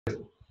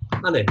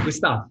Anne, we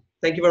start.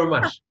 Thank you very Ah,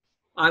 much.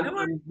 I'm, come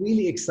on. I'm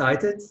really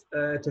excited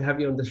to have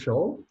you on the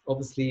show.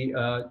 Obviously,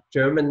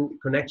 German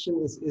connection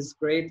is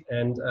great,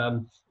 and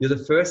you're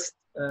the first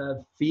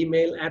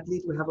female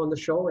athlete we have on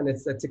the show, and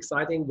it's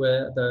exciting.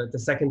 We're the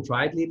second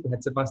triathlete. We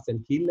had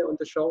Sebastian Kienle on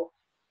the show,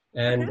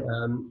 and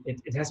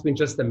Okay. it has been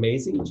just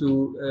amazing to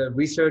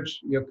research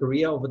your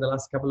career over the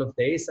last couple of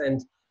days, and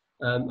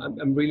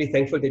I'm really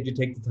thankful that you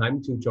take the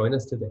time to join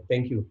us today.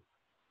 Thank you.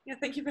 Yeah,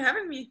 thank you for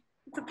having me.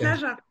 It's a Yeah.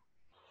 pleasure.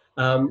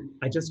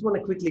 I just want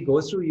to quickly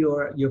go through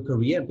your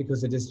career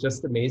because it is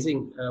just amazing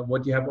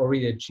what you have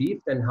already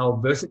achieved and how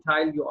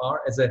versatile you are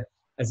as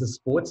a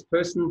sports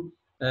person.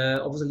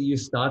 Obviously, you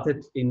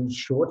started in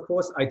short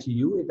course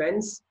ITU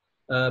events,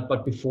 but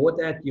before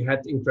that, you had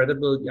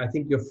incredible. I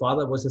think your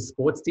father was a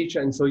sports teacher,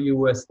 and so you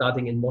were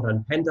starting in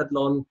modern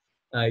pentathlon.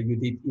 You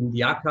did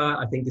Indiaka.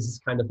 I think this is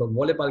kind of a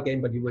volleyball game,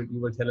 but you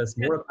will tell us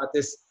Yes. more about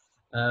this.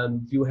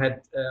 You had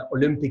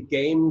Olympic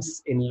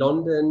Games in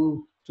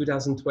London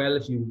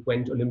 2012. You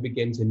went Olympic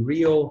Games in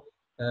Rio.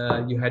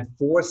 You had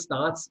 4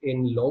 starts in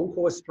long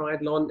course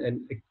triathlon and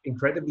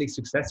incredibly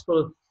successful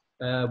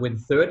with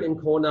third in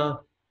Kona,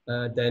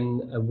 then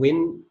a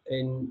win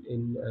in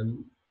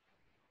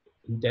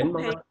Okay.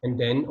 Denmark, and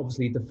then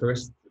obviously the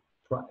first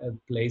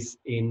place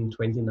in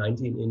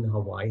 2019 in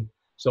Hawaii.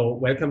 So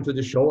welcome to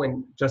the show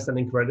and just an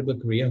incredible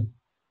career.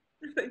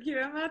 Thank you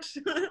very much.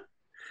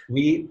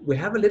 We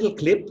have a little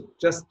clip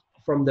just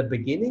from the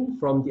beginning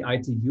from the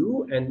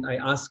ITU, and I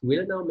ask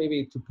Will now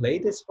maybe to play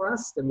this for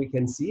us, then we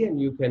can see, and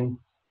you can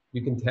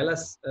tell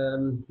us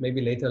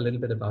maybe later a little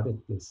bit about it,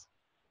 please.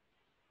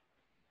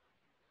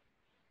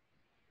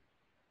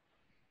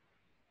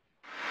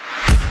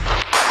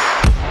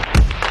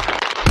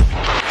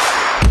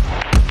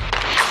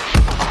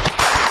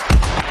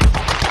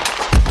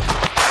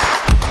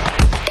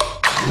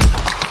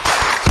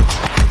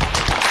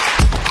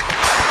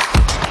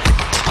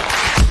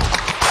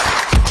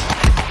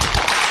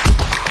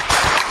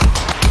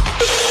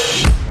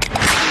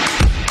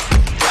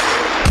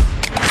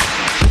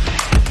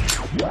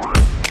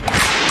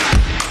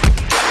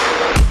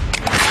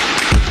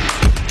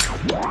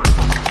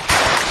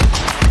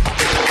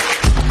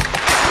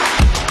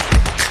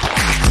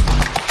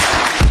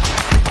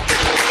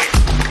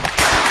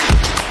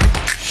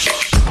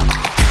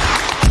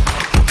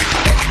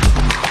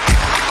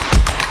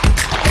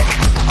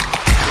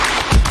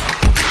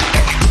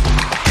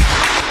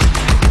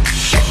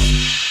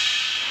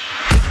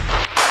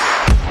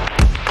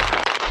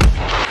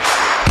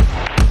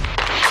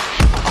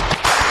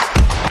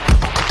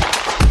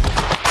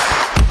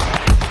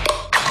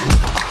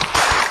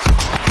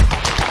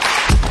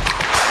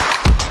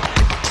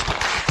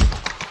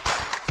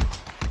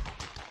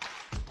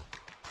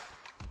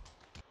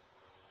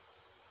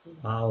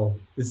 Wow,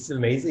 this is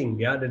amazing.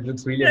 Yeah, that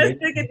looks really Yes,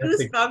 amazing. I get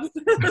Fantastic.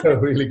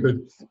 goosebumps. Really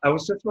good. I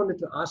was just wanted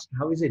to ask,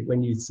 how is it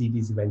when you see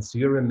these events? Do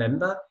you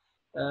remember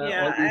all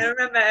Yeah, I these?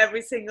 remember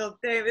every single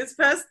day. This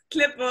first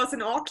clip was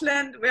in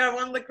Auckland, where I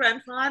won the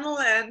grand final,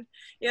 and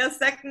yeah,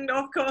 second,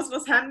 of course,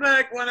 was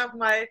Hamburg, one of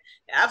my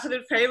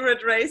absolute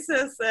favorite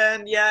races.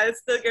 And yeah, it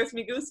still gives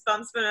me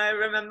goosebumps when I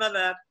remember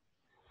that.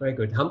 Very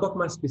good. Hamburg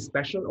must be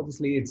special.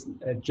 Obviously, it's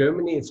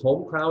Germany. It's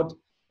home crowd.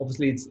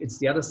 Obviously, it's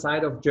the other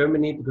side of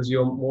Germany because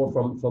you're more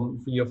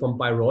from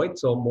Bayreuth,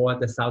 so more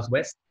the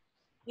southwest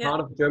Yeah.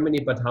 part of Germany.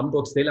 But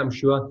Hamburg, still, I'm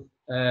sure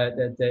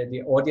that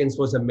the audience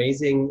was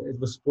amazing. It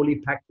was fully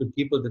packed with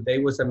people. The day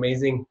was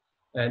amazing,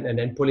 and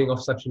then pulling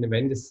off such an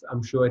event is,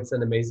 I'm sure, it's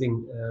an amazing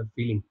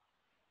feeling.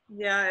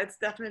 Yeah, it's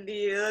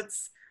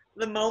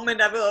the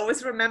moment I will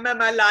always remember in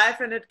my life,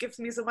 and it gives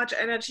me so much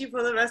energy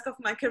for the rest of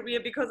my career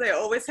because I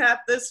always have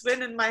this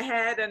win in my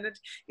head, and it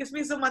gives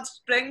me so much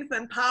strength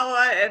and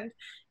power. And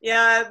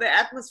yeah, the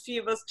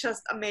atmosphere was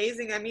just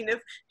amazing. I mean,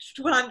 if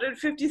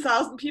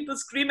 250,000 people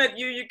scream at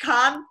you, you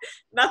can't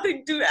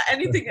nothing do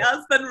anything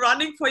else than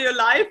running for your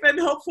life and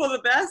hope for the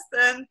best.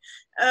 And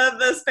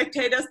the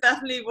spectators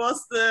definitely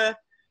was the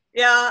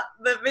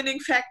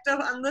winning factor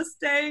on this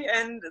day.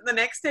 And the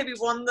next day we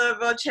won the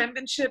world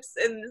championships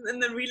in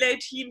the relay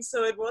team,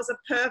 so it was a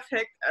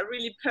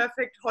really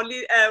perfect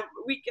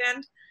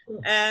weekend,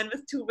 and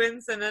with 2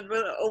 wins, and it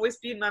will always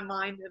be in my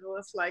mind. It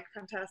was like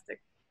fantastic.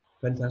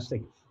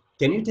 Fantastic.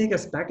 Can you take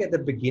us back at the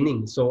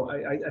beginning? So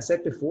I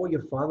said before,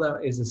 your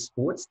father is a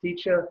sports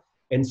teacher,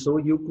 and so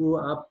you grew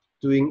up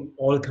doing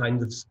all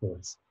kinds of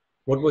sports.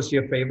 What was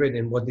your favorite,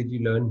 and what did you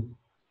learn?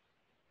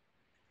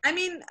 I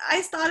mean,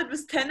 I started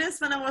with tennis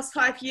when I was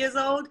 5 years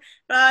old,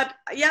 but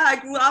yeah, I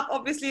grew up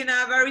obviously in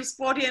a very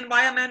sporty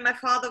environment. My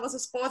father was a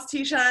sports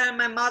teacher, and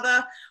my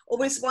mother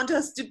always wanted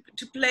us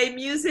to play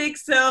music.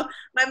 So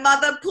my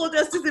mother pulled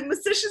us to the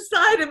musician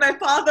side, and my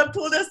father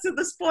pulled us to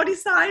the sporty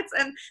sides.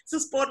 And so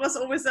sport was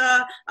always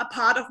a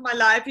part of my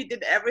life. We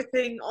did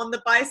everything on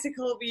the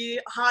bicycle.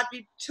 We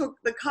hardly took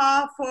the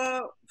car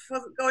for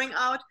going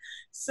out.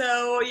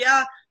 So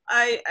yeah,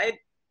 I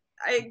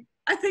I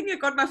I think I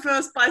got my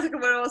first bicycle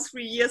when I was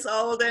 3 years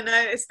old, and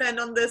I stand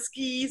on the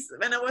skis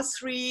when I was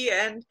three.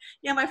 And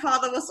yeah, my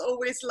father was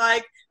always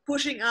like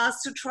pushing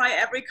us to try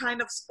every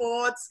kind of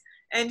sports.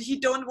 and he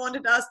don't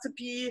wanted us to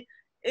be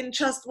in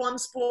just one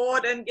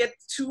sport and get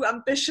too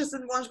ambitious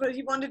in one sport.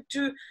 He wanted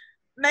to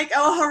make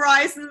our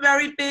horizon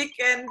very big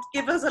and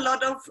give us a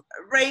lot of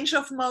range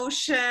of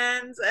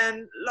motions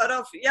and a lot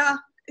of,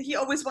 he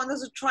always wanted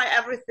us to try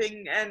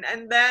everything.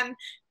 And then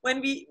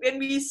when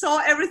we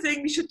saw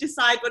everything, we should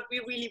decide what we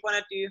really want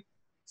to do.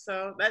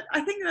 So that,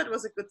 I think that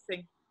was a good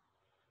thing.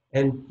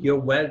 And you're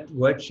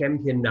world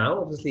champion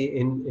now, obviously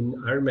in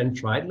Ironman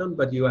triathlon,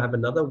 but you have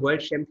another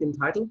world champion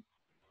title?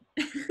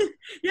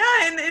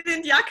 Yeah,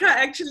 in Yaka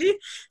actually.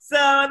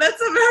 So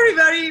that's a very,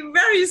 very,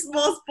 very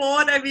small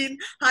sport. I mean,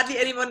 hardly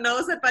anyone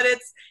knows it, but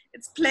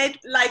it's played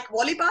like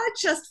volleyball,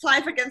 just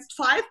 5 against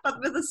 5, but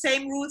with the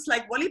same rules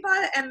like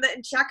volleyball. And the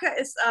Yaka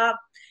is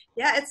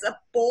it's a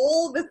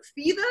ball with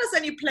feathers,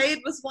 and you play it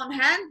with one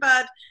hand,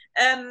 but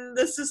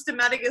the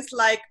systematic is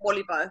like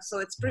volleyball. So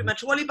it's pretty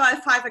much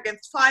volleyball, 5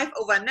 against 5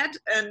 over net.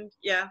 And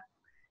yeah,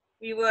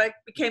 we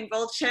became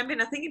world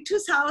champion, I think in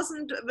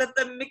 2000 with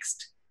the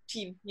mixed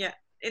team. Yeah.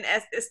 In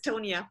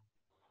Estonia.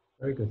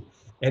 Very good.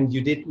 And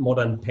you did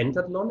modern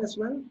pentathlon as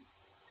well?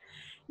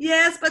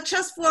 Yes, but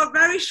just for a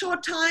very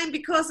short time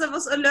because I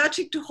was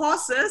allergic to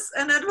horses,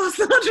 and it was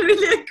not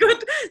really a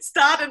good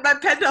start in my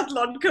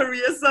pentathlon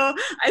career. So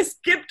I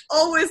skipped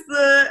always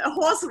the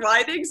horse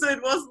riding, so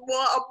it was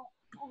more a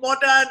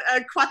modern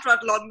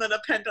quadrathlon than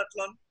a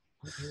pentathlon.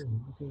 Okay,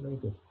 very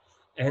good.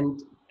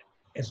 And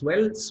as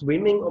well,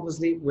 swimming,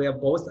 obviously,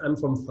 I'm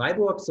from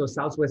Freiburg, so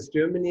Southwest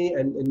Germany,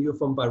 and you're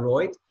from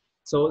Bayreuth.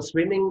 So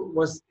swimming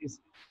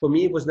for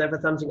me, it was never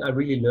something I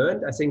really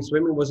learned. I think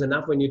swimming was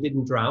enough when you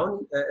didn't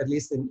drown, at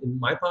least in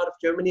my part of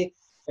Germany.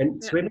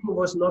 And swimming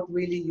was not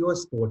really your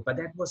sport, but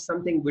that was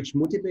something which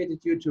motivated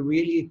you to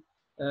really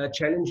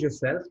challenge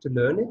yourself to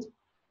learn it?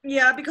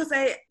 Yeah, because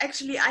I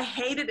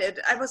hated it.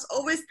 I was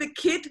always the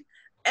kid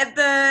at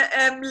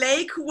the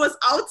lake who was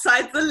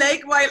outside the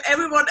lake while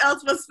everyone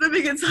else was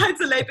swimming inside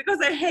the lake, because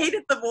I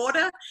hated the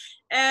water.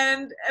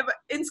 And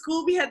in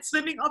school we had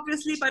swimming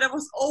obviously, but I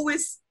was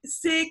always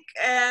sick,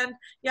 and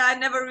I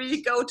never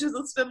really go to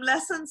the swim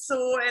lessons,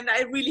 and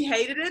I really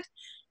hated it.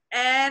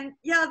 And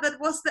that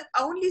was the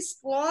only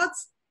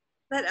sports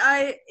that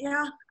I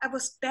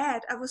was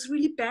bad. I was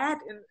really bad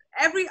in.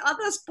 Every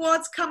other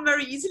sports come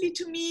very easily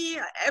to me.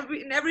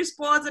 In every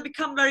sport I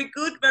become very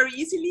good very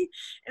easily,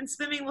 and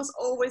swimming was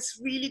always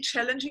really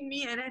challenging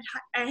me. And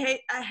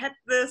I had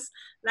this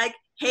like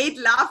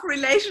hate-love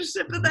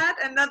relationship with that,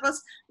 and that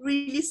was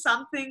really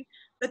something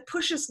that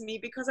pushes me,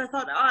 because I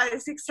thought,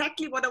 it's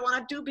exactly what I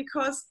want to do,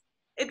 because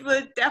it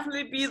will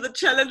definitely be the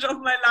challenge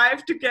of my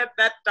life to get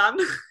that done.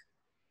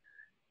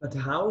 But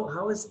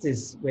how is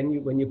this when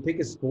you pick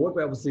a sport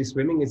where obviously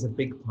swimming is a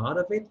big part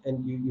of it,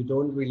 and you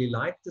don't really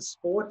like the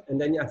sport, and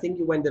then I think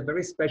you went a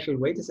very special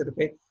way to say,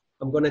 okay,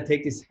 I'm going to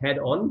take this head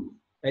on,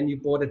 and you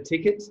bought a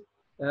ticket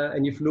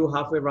and you flew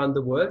halfway around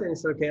the world, and you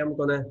said, okay, I'm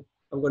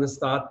gonna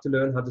start to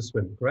learn how to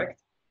swim,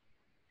 correct?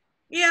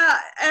 Yeah,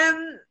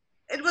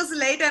 it was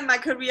later in my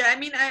career. I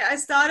mean, I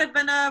started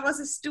when I was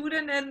a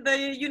student in the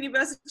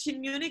university in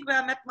Munich, where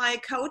I met my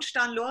coach,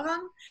 Dan Lorang.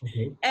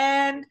 Okay.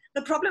 And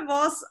the problem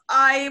was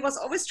I was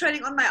always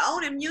training on my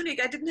own in Munich.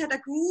 I didn't have a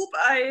group.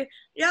 I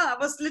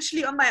was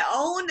literally on my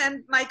own,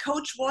 and my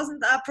coach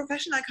wasn't a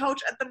professional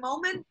coach at the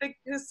moment,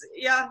 because,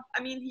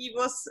 he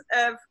was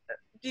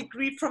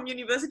degree from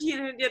university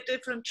and he had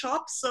different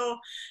jobs. So,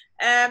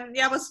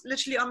 I was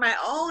literally on my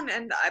own,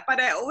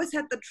 but I always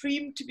had the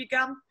dream to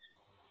become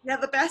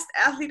the best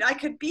athlete I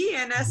could be.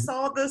 And I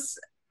saw this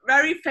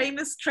very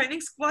famous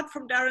training squad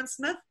from Darren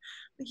Smith.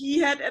 He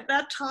had at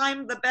that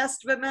time the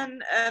best women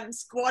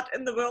squad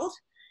in the world.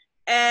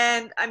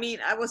 And I mean,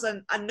 I was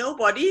a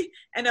nobody,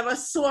 and I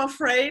was so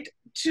afraid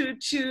to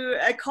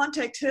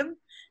contact him.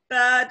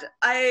 But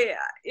I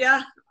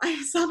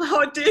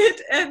somehow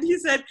did. And he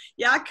said,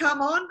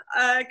 come on,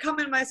 come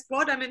in my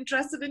squad. I'm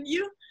interested in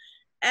you.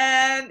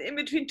 And in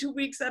between 2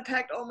 weeks, I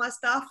packed all my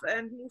stuff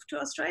and moved to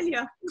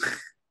Australia.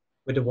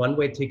 With a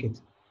one-way ticket?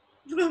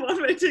 The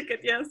one-way ticket,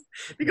 yes.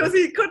 Because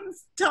he couldn't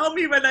tell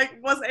me when I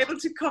was able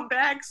to come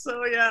back.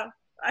 So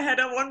I had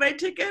a one-way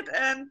ticket,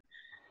 and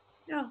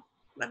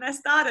then I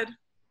started.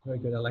 Very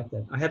good, I like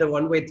that. I had a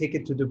one-way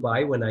ticket to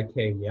Dubai when I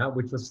came,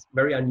 which was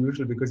very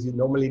unusual, because you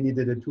normally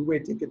needed a two-way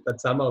ticket,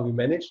 but somehow we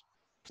managed.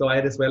 So I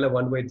had as well a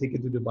one-way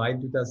ticket to Dubai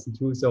in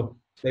 2002. So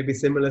maybe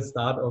similar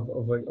start of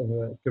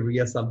a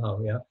career somehow,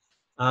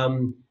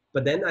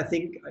 But then I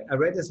think I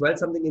read as well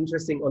something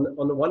interesting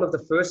on one of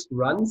the first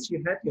runs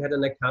you had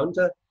an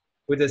encounter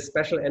with a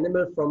special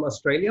animal from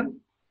Australia.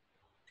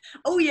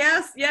 Oh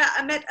yes,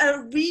 I met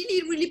a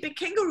really, really big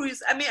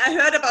kangaroos. I mean, I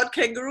heard about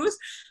kangaroos,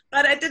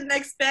 but I didn't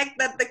expect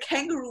that the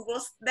kangaroo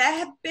was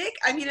that big.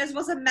 I mean, it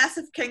was a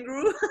massive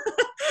kangaroo,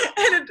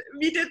 and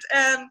we did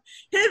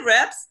hill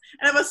reps,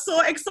 and I was so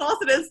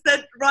exhausted. It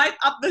stepped right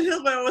up the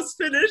hill where I was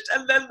finished,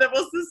 and then there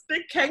was this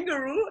big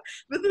kangaroo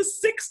with a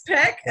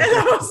six-pack, and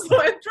I was so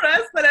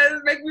impressed that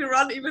it made me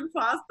run even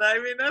faster. I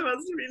mean, that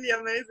was really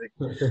amazing.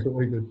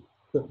 Very good.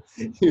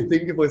 You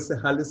think it was a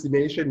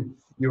hallucination.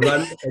 You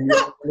run and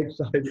you're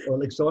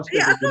all exhausted.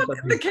 Yeah, I And then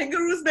thought the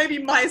kangaroos maybe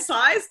my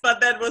size,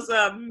 but that was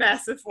a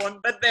massive one.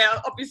 But they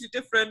are obviously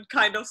different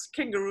kind of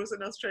kangaroos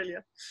in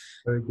Australia.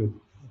 very good.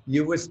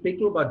 You were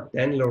speaking about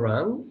Dan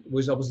Lorang, who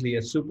is obviously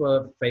a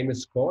super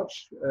famous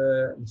coach,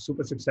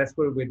 super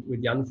successful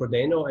with Jan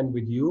Frodeno and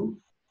with you.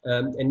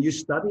 And you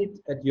studied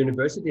at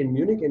university in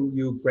Munich and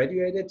you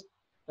graduated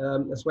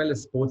as well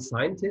as sports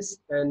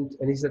scientist. And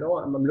he said, oh,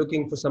 I'm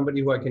looking for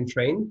somebody who I can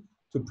train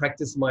to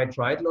practice my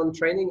triathlon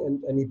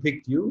training. And he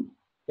picked you.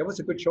 That was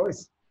a good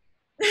choice.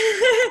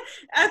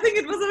 I think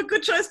it was a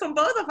good choice from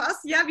both of us.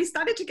 Yeah, we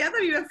studied together.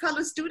 We were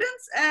fellow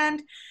students.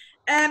 And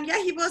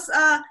yeah, he was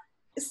a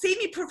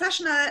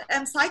semi-professional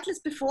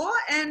cyclist before.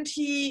 And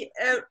he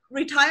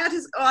retired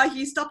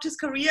he stopped his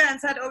career and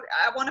said, oh,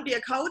 I want to be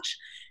a coach.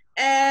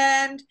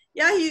 And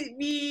yeah,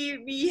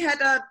 we had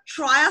a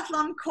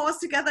triathlon course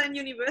together in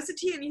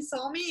university, and he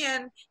saw me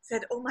and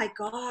said, oh my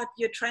God,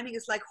 your training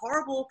is like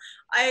horrible.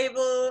 I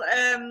will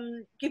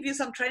give you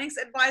some trainings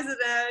advice,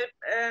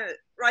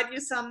 write you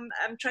some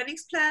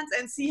trainings plans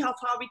and see how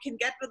far we can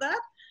get with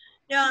that.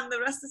 Yeah, and the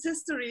rest is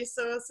history.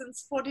 So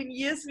since 14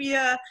 years we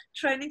are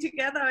training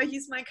together.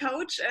 He's my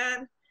coach,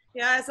 and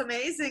yeah, it's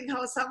amazing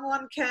how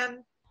someone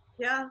can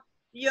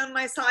be on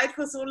my side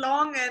for so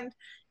long and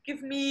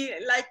give me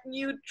like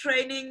new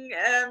training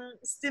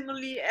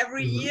stimuli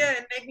every year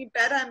and make me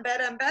better and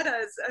better and better.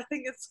 I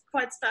think it's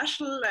quite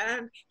special,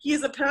 and he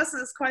as a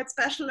person is quite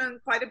special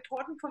and quite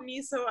important for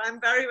me. So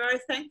I'm very, very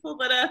thankful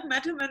that I've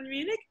met him in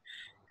Munich.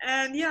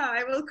 And yeah,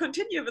 I will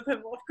continue with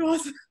him, of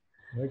course.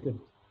 Very good.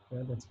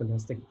 Yeah, that's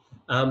fantastic.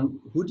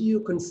 Who do you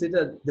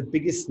consider the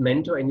biggest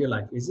mentor in your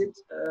life? Is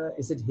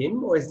it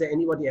him, or is there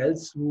anybody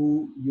else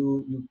who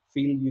you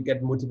feel you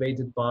get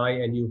motivated by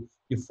and you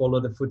follow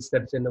the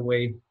footsteps in a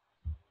way?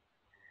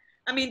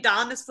 I mean,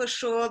 Dan is for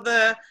sure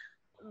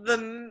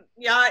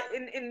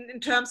in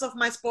terms of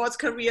my sports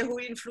career, who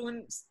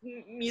influenced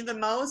me the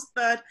most.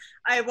 But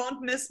I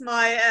won't miss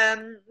my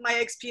my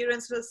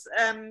experience with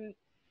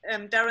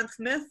Darren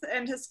Smith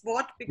and his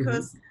squad,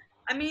 because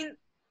I mean,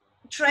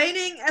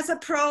 training as a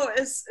pro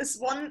is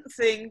one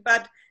thing,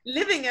 but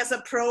living as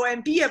a pro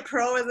and be a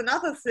pro is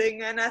another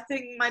thing. And I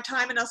think my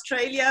time in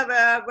Australia,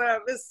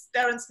 where with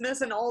Darren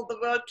Smith and all the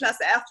world-class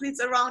athletes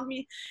around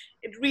me,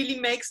 it really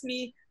makes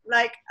me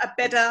like a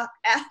better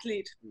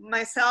athlete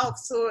myself.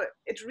 So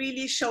it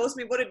really shows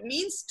me what it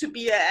means to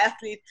be an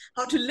athlete,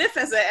 how to live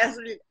as an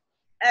athlete.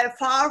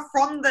 Far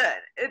from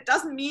it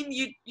doesn't mean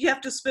you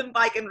have to swim,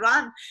 bike and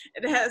run.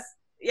 It has,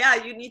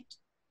 you need to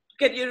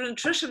get your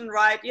nutrition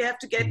right, you have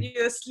to get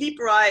your sleep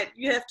right,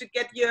 you have to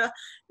get your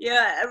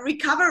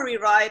recovery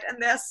right, and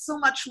there's so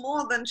much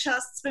more than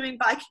just swimming,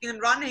 biking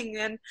and running.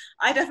 And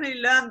I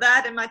definitely learned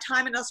that in my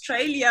time in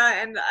Australia,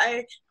 and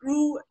I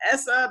grew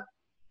as a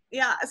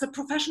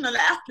professional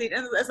athlete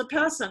and as a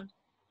person.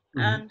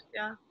 And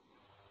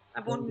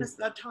I won't miss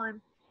that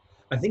time.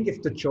 I think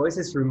if the choice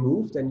is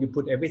removed and you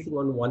put everything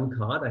on one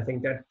card, I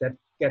think that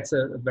gets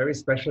a very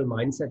special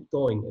mindset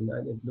going.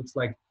 And it looks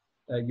like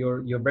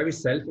you're very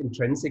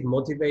intrinsic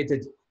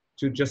motivated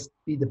to just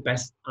be the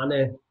best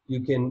Anne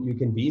you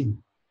can be.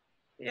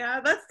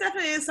 Yeah, that's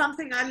definitely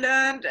something I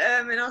learned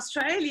in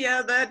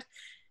Australia, that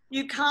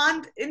you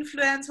can't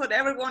influence what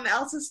everyone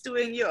else is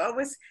doing. You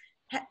always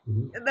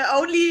the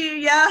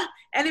only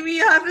enemy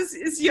you have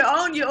is your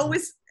own. You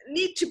always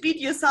need to beat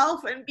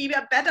yourself and be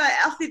a better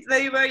athlete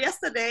than you were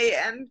yesterday,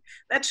 and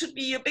that should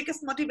be your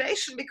biggest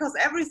motivation, because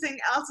everything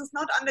else is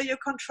not under your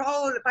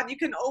control, but you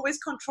can always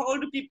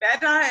control to be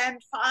better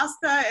and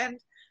faster and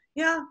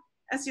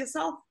as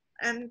yourself.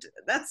 And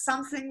that's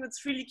something that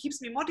really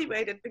keeps me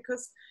motivated,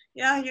 because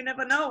you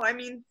never know. I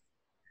mean,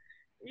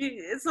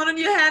 it's not in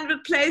your hand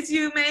what place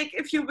you make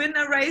if you win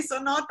a race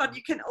or not, but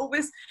you can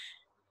always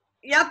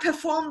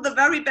perform the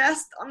very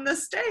best on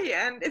this day.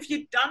 And if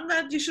you've done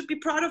that, you should be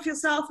proud of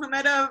yourself, no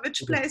matter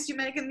which place you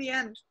make in the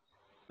end.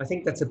 I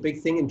think that's a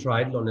big thing in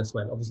triathlon as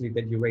well. Obviously,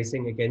 that you're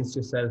racing against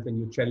yourself and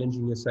you're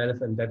challenging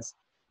yourself, and that's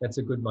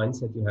a good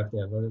mindset you have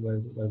there. Very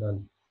well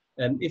done.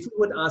 If we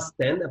would ask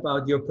Dan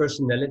about your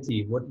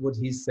personality, what would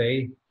he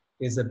say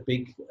is a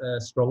big,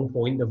 strong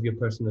point of your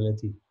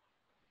personality?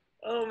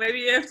 Oh, maybe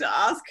you have to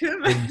ask him,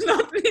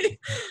 not me.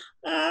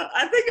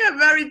 I think I'm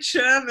very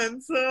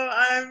German, so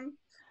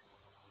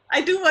I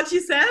do what he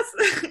says,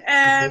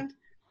 and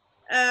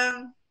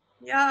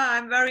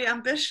I'm very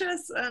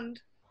ambitious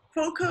and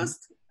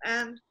focused,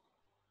 and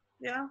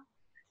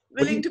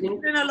willing to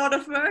put in a lot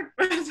of work,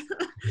 but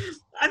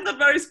I'm not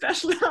very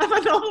special. I'm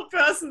a normal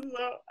person,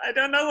 so I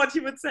don't know what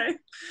he would say.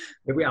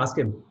 Maybe ask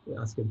him.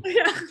 Ask him.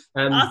 Yeah, ask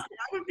him. I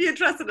would be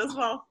interested as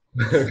well.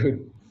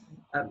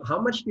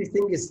 How much do you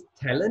think is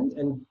talent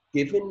and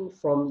given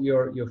from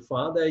your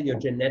father, your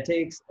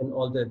genetics, and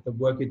all the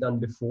work you've done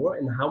before,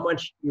 and how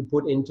much you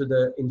put into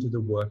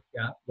the work?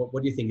 Yeah,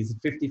 what do you think? Is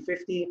it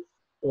 50-50,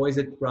 or is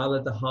it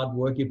rather the hard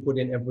work you put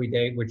in every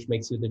day which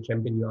makes you the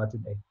champion you are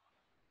today?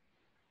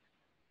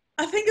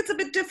 I think it's a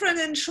bit different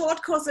in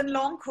short course and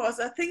long course.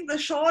 I think the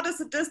shorter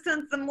the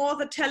distance, the more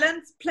the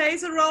talent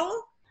plays a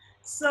role.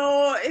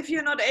 So if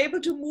you're not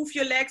able to move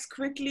your legs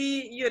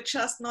quickly, you're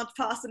just not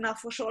fast enough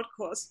for short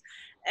course.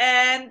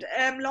 And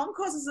long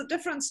course is a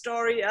different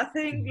story. I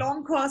think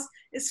long course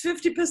is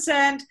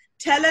 50%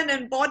 talent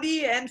and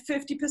body and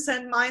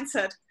 50%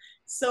 mindset.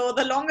 So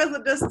the longer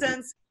the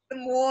distance, the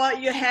more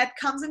your head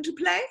comes into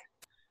play.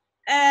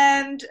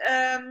 And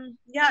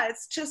yeah,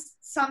 it's just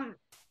some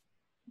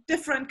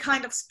different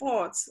kind of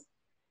sports,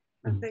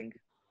 I think.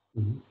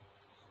 Mm-hmm.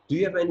 Do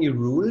you have any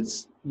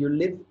rules you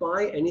live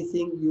by?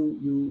 Anything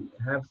you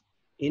have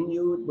in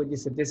you when you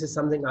said this is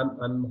something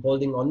I'm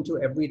holding on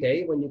to every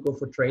day when you go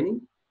for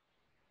training?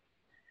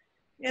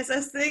 Yes,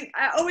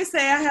 I always say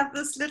I have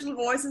this little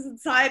voices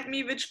inside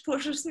me which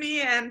pushes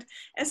me, and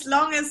as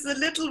long as the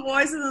little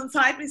voices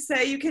inside me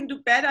say you can do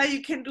better,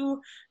 you can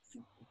do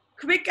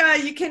quicker,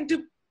 you can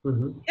do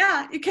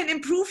yeah, you can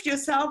improve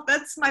yourself.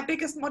 That's my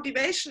biggest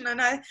motivation,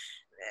 and I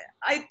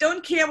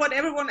don't care what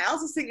everyone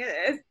else is thinking.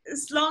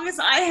 As long as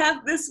I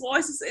have these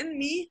voices in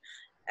me,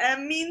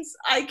 means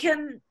I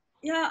can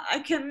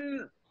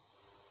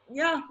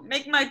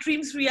make my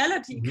dreams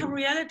reality, become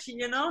reality,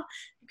 you know.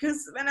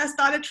 Because when I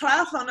started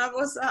triathlon, I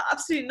was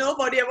absolutely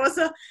nobody. I was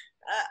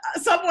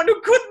someone who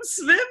couldn't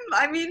swim.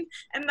 I mean,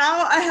 and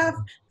now I have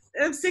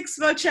 6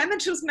 World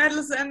Championships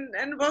medals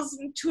and was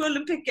in 2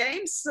 Olympic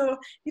Games. So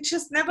you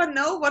just never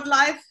know what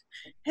life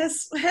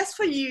has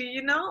for you,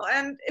 you know.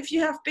 And if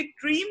you have big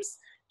dreams,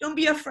 don't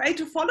be afraid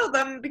to follow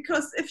them,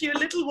 because if your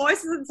little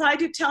voices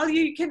inside you tell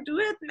you can do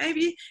it,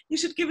 maybe you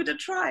should give it a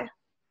try.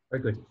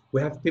 Very good.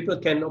 We have people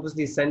can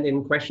obviously send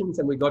in questions,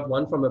 and we got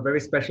one from a very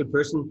special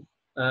person.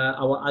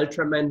 Our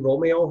Ultraman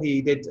Romeo,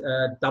 he did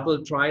double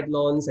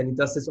triathlons, and he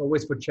does this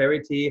always for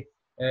charity.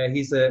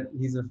 He's a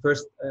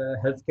first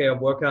healthcare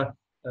worker,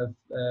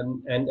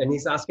 and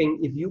he's asking,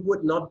 if you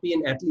would not be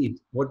an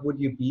athlete, what would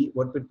you be?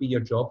 What would be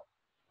your job?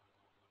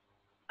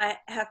 I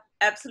have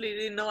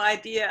absolutely no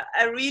idea.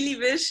 I really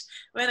wish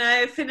when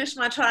I finish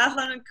my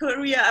triathlon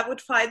career, I would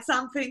find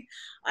something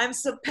I'm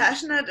so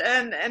passionate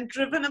and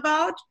driven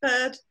about,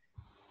 but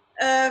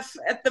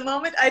at the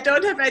moment, I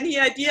don't have any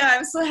idea.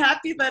 I'm so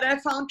happy that I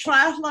found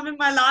triathlon in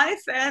my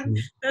life, and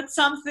that's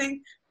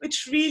something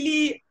which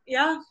really,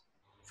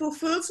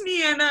 fulfills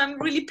me, and I'm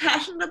really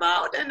passionate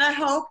about. And I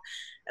hope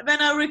when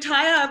I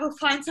retire, I will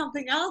find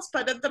something else.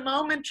 But at the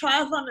moment,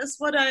 triathlon is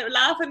what I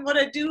love and what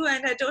I do,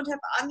 and I don't have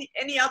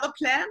any other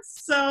plans.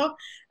 So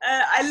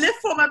I live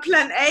for my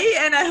plan A,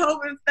 and I hope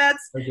if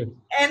that's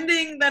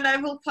ending, then I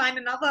will find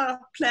another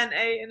plan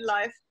A in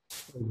life.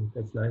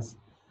 That's nice.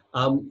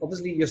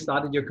 Obviously, you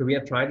started your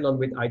career triathlon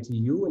with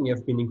ITU, and you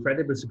have been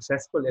incredibly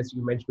successful, as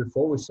you mentioned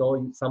before. We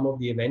saw some of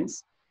the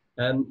events.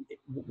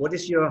 What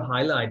is your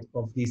highlight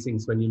of these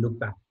things when you look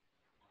back?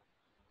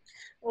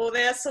 Oh,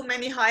 there are so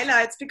many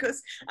highlights, because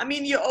I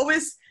mean, you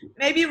always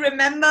maybe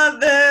remember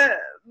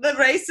the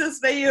races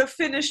where you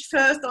finished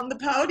first on the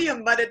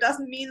podium, but it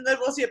doesn't mean that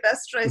was your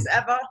best race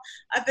ever.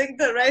 I think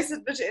the races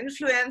which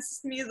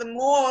influenced me the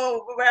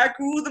more, where I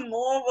grew the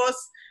more,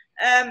 was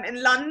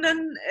in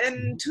London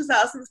in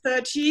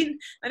 2013,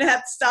 when I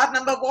had start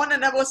number 1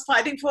 and I was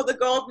fighting for the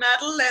gold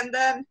medal, and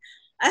then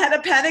I had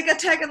a panic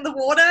attack in the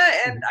water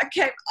and I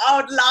came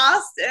out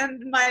last,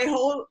 and my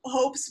whole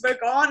hopes were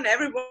gone.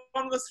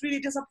 Everyone was really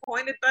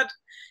disappointed, but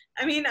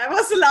I mean, I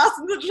was the last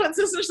in the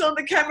transition, so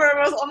the camera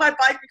was on my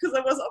bike because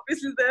I was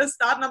obviously the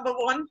start number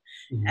 1,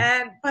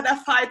 but I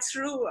fight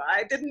through.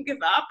 I didn't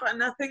give up,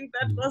 and I think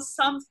that was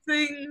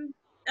something,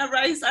 a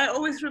race I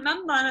always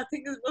remember, and I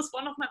think it was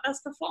one of my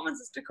best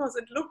performances, because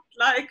it looked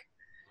like,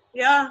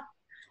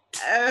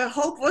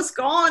 hope was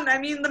gone. I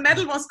mean, the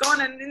medal was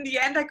gone, and in the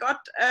end I got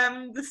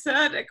the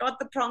third. I got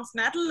the bronze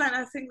medal, and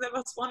I think that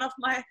was one of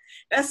my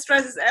best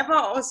races ever.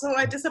 Also,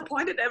 I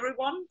disappointed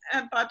everyone,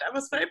 but I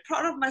was very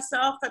proud of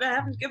myself that I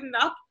haven't given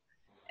up,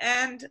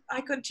 and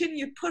I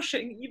continued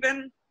pushing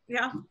even,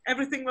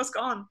 everything was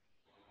gone.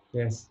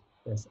 Yes.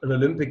 An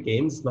Olympic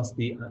Games must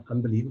be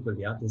unbelievable.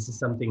 Yeah, this is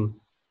something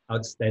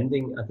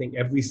outstanding. I think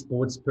every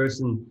sports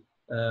person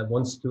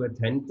wants to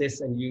attend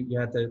this, and you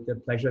had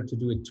the pleasure to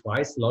do it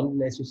twice,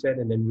 London, as you said,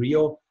 and then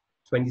Rio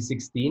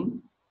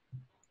 2016.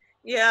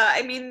 Yeah,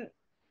 I mean,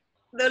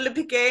 the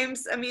Olympic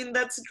Games, I mean,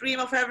 that's a dream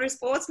of every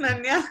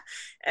sportsman,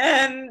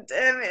 and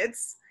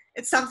it's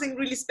something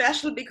really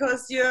special,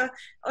 because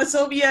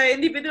we are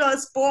individual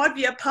sport.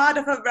 We are part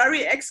of a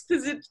very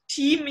exquisite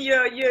team.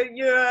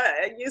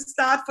 You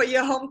start for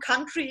your home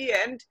country,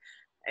 and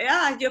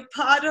you're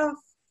part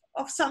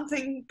of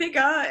something bigger,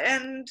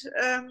 and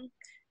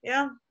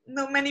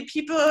not many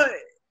people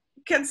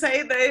can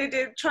say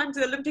they joined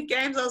the Olympic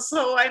Games or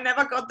so. I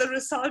never got the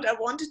result I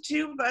wanted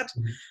to, but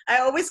I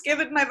always give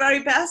it my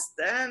very best,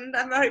 and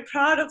I'm very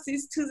proud of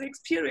these 2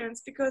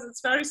 experiences, because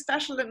it's very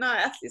special in our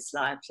athlete's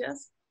life.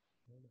 Yes.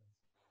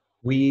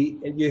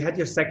 You had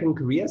your second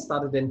career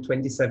started in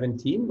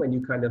 2017 when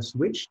you kind of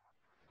switched,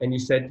 and you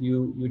said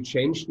you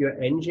changed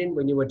your engine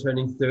when you were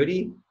turning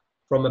 30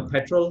 from a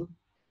petrol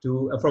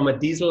to a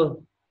petrol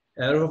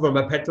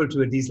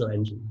to a diesel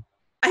engine.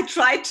 I I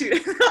try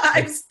to.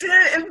 I'm still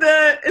in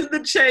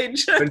the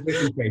change.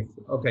 Transition phase.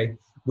 Okay.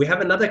 We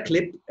have another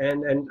clip,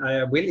 and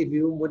Will, if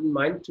you wouldn't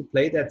mind to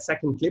play that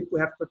second clip we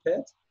have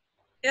prepared.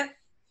 Yeah.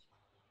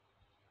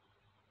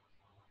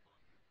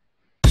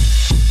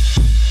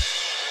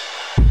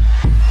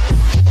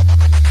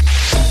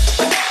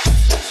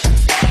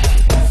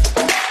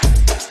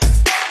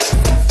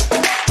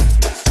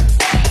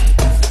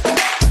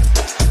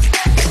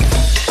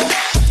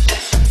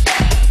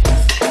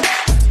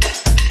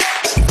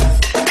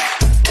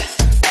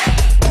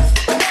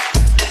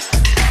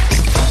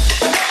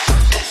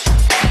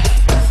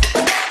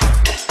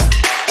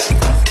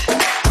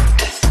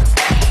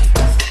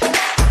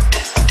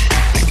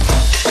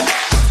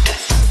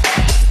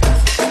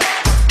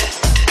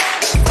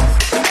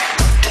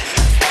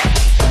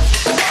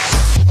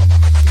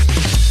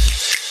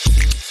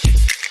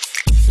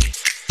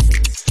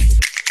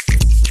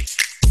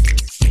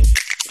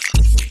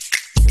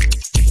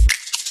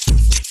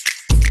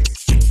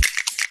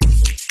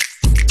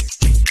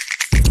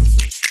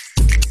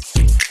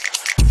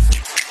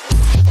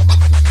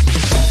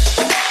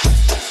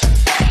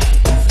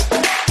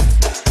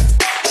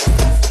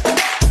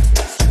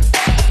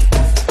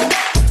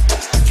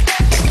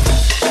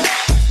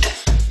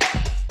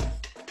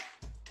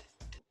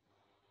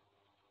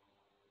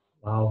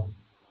 Wow,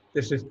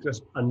 this is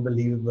just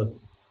unbelievable.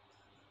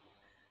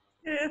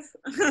 Yes.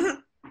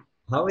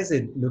 How is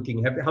it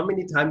looking? How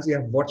many times you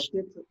have watched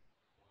it?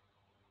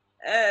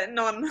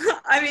 None.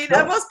 I mean,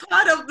 I was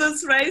part of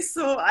this race,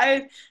 so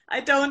I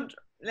don't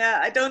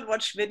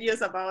watch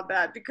videos about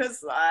that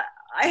because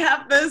I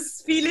have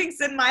those feelings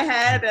in my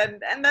head,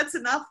 and that's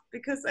enough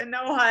because I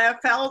know how I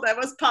felt. I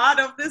was part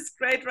of this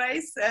great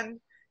race, and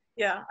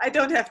yeah, I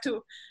don't have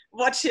to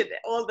watch it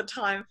all the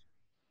time.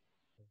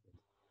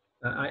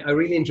 I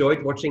really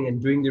enjoyed watching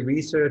and doing the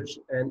research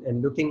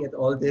and looking at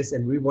all this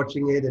and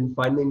rewatching it and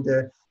finding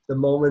the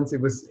moments. It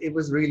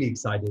was really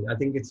exciting. I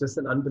think it's just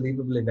an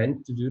unbelievable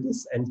event to do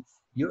this. And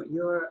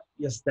your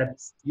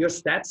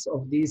stats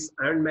of these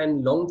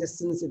Ironman long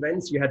distance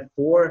events, you had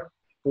four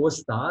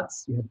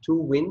starts, you had 2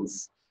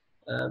 wins.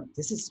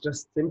 This is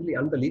just simply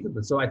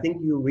unbelievable. So I think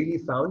you really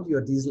found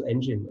your diesel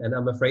engine. And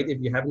I'm afraid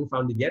if you haven't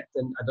found it yet,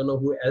 then I don't know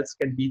who else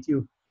can beat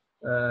you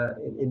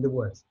in the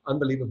world.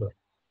 Unbelievable.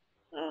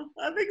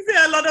 I think there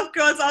are a lot of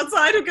girls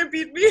outside who can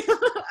beat me.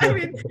 I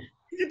mean,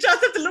 you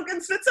just have to look in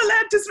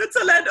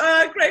Switzerland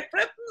or Great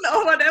Britain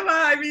or whatever.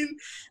 I mean,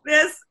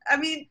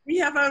 we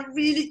have a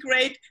really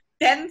great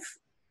dense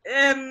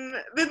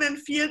women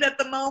field at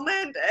the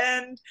moment,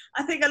 and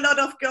I think a lot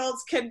of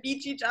girls can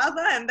beat each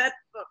other, and that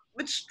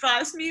which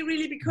drives me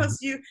really, because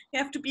you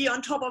have to be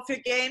on top of your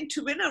game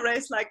to win a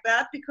race like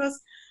that, because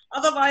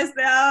otherwise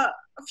there are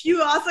a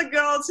few other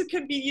girls who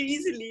can beat you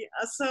easily.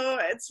 So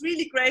it's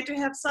really great to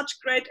have such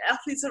great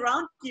athletes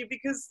around you,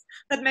 because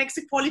that makes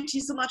the quality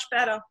so much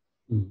better.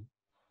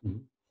 Mm-hmm.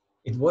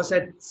 It was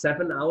at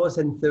 7 hours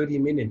and 30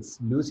 minutes.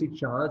 Lucy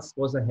Charles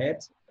was ahead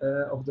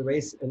of the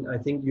race, and I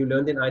think you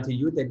learned in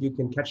ITU that you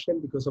can catch them,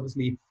 because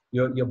obviously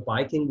your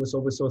biking was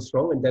always so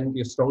strong, and then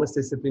your strongest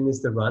discipline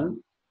is the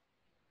run.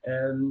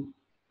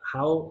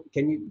 How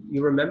can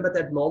you remember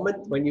that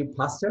moment when you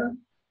passed her?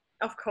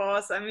 Of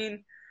course. I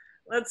mean,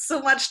 that's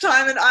so much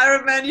time in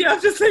Ironman, you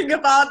have to think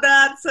about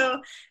that. So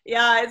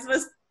yeah,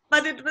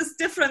 but it was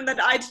different than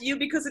ITU,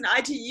 because in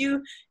ITU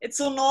it's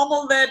so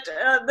normal that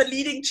the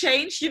leading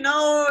change,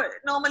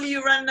 normally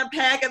you run in a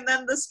pack and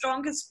then the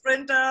strongest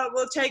sprinter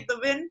will take the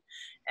win,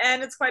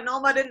 and it's quite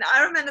normal. But in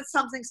Ironman it's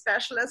something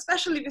special,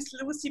 especially with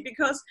Lucy,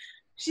 because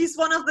she's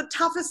one of the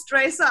toughest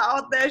racer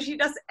out there. She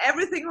does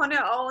everything on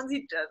her own.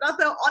 She does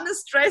the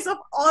honest race of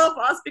all of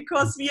us,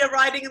 because we are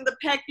riding in the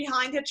pack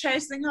behind her,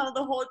 chasing her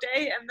the whole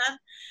day, and then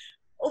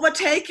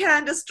overtake her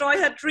and destroy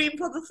her dream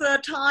for the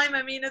 3rd time.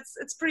 I mean,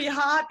 it's pretty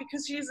hard,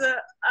 because she's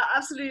a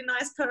absolutely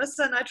nice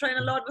person. I train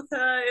a lot with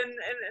her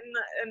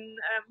in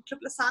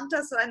Triple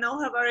Santa, so I know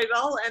her very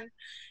well.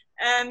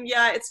 And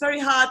yeah, it's very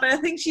hard, but I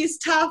think she's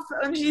tough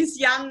and she's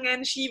young,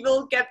 and she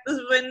will get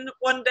the win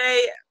one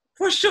day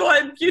for sure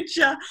in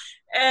future.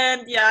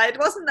 And yeah, it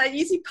wasn't an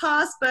easy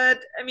pass, but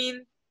I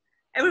mean,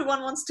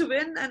 everyone wants to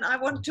win, and I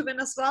wanted to win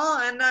as well.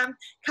 And I'm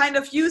kind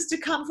of used to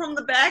come from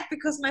the back,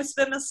 because my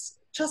swim is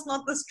just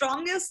not the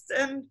strongest.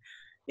 And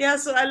yeah,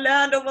 so I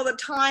learned over the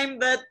time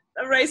that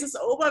a race is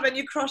over when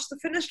you cross the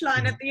finish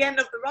line at the end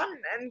of the run,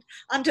 and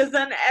until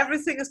then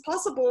everything is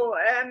possible.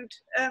 And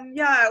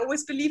yeah, I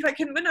always believe I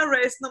can win a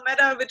race, no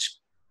matter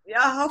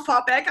how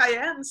far back I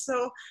am.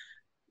 So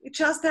you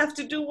just have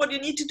to do what you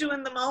need to do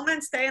in the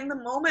moment, stay in the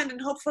moment, and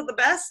hope for the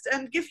best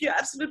and give your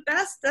absolute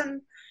best.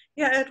 And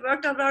yeah, it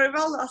worked out very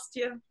well last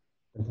year.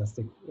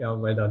 Fantastic. Yeah,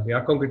 well done.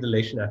 Yeah,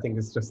 congratulations. I think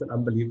it's just an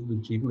unbelievable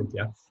achievement.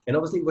 Yeah. And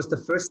obviously it was the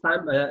first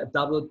time a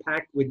double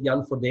pack with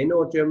Jan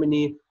Frodeno,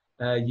 Germany,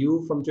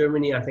 you from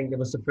Germany. I think it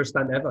was the first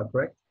time ever,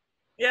 correct?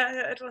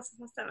 Yeah, it was the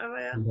first time ever,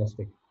 yeah.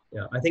 Fantastic.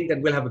 Yeah, I think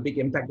that will have a big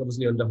impact,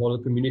 obviously, on the whole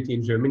community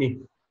in Germany.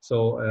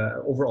 So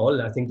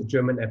overall, I think the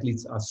German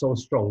athletes are so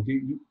strong.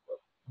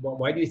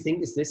 Why do you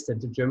think is this,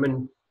 that the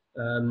German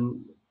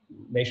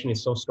nation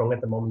is so strong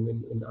at the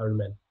moment in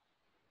Ironman?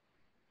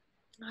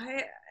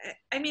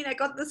 I mean, I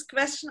got this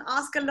question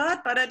asked a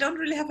lot, but I don't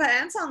really have an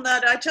answer on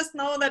that. I just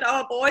know that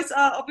our boys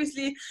are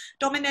obviously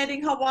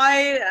dominating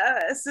Hawaii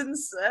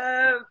since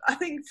I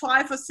think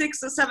 5 or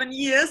 6 or 7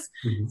 years.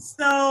 Mm-hmm.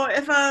 So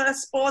if a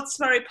sport's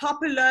very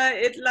popular,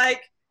 it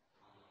like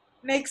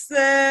makes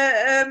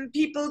the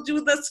people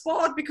do the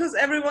sport because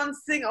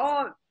everyone's saying,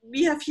 oh,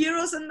 we have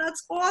heroes in that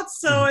sport.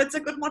 So it's a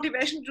good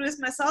motivation to do this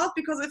myself,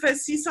 because if I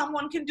see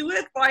someone can do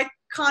it, why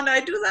can't I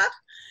do that?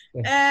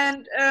 Yeah.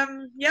 And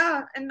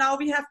and now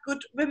we have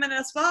good women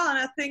as well. And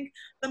I think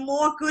the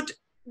more good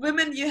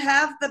women you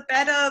have, the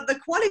better the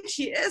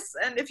quality is.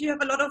 And if you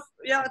have a lot of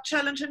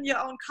challenge in your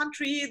own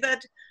country,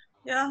 that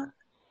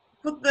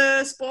put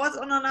the sports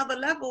on another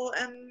level,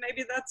 and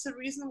maybe that's the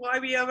reason why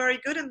we are very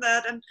good in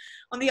that. And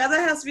on the other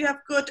hand, we have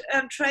good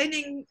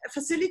training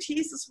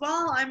facilities as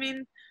well. I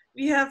mean,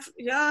 we have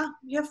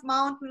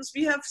mountains,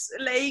 we have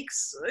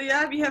lakes,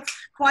 we have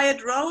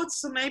quiet roads.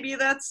 So maybe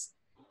that's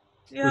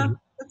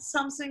that's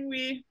something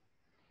we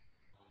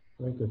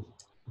very good.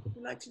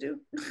 like to do.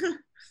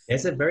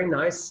 There's a very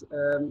nice,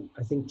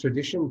 I think,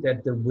 tradition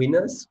that the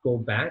winners go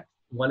back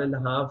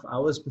 1.5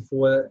 hours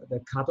before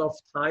the cutoff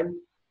time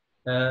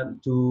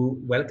to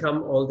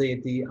welcome all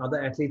the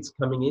other athletes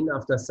coming in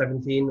after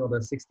 17 or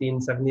the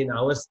 16, 17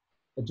 hours.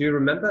 Do you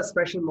remember a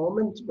special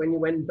moment when you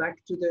went back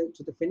to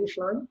the finish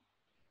line?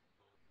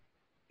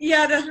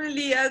 Yeah,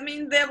 definitely. I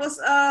mean, there was,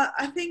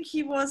 I think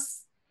he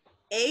was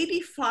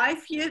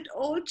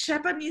 85-year-old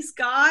Japanese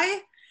guy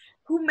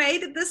who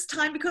made it this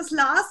time, because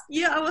last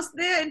year I was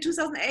there in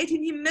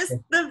 2018, he missed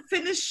the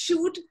finish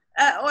shoot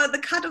or the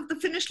cut of the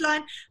finish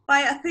line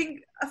by I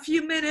think a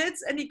few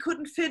minutes, and he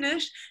couldn't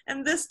finish.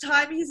 And this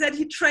time he said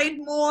he trained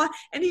more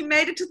and he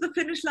made it to the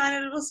finish line,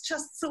 and it was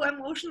just so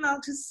emotional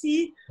to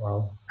see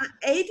an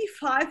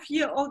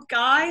 85-year-old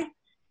guy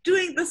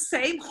doing the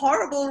same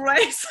horrible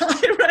race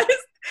I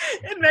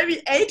raced in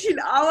maybe 18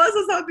 hours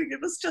or something.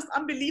 It was just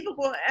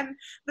unbelievable, and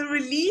the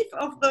relief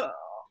of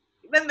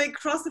when they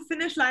cross the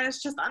finish line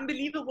is just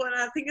unbelievable. And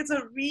I think it's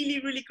a really,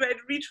 really great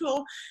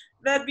ritual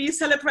that we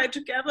celebrate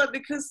together,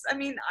 because I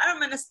mean,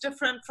 Ironman is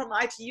different from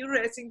ITU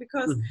racing,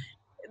 because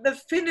the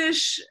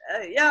finish,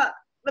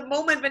 the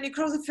moment when you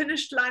cross the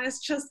finish line is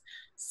just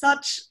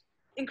such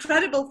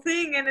incredible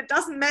thing, and it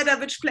doesn't matter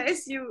which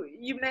place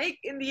you make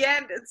in the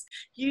end. It's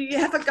you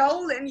have a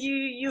goal, and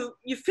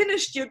you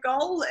finished your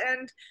goal,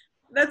 and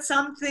that's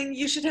something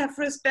you should have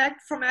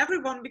respect from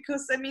everyone,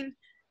 because I mean,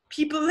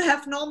 people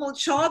have normal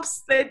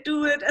jobs, they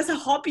do it as a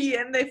hobby,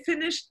 and they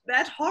finished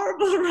that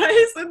horrible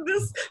race in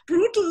this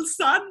brutal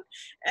sun,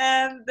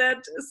 and that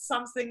is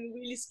something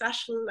really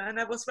special. And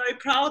I was very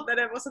proud that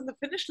I was on the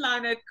finish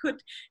line. I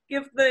could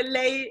give the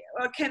lei,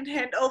 or can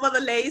hand over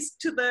the leis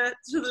to the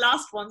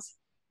last ones.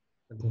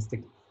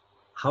 Fantastic.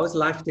 How is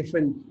life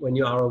different when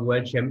you are a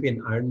world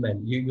champion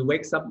Ironman? You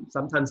wake up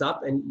sometimes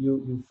up and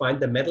you find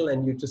the medal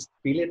and you just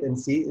feel it and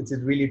see, is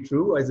it really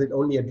true or is it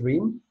only a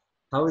dream?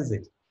 How is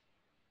it?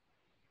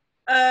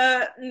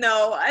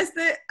 No,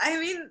 I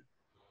mean,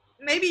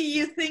 maybe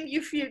you think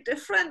you feel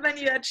different when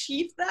you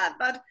achieve that,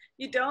 but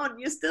you don't.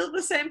 You're still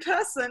the same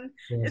person.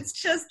 Yeah. It's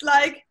just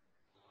like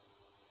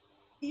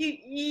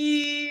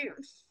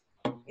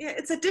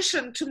it's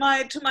addition to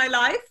my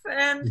life,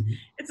 and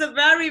it's a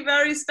very,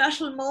 very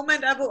special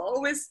moment. I will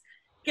always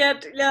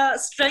get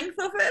strength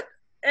of it.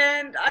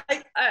 And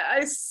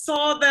I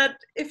saw that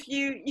if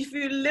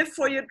you live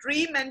for your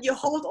dream and you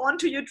hold on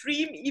to your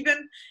dream,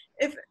 even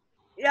if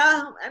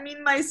I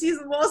mean, my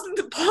season wasn't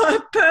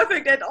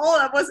perfect at all.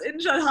 I was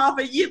injured half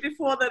a year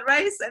before the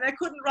race, and I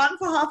couldn't run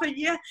for half a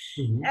year.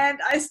 And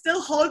I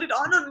still hold it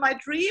on my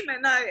dream,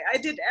 and I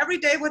did every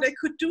day what I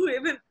could do,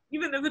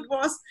 even if it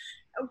was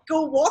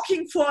go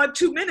walking for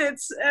 2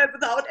 minutes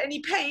without any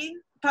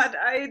pain. But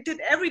I did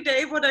every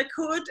day what I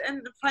could,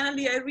 and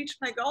finally I reached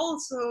my goal.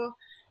 So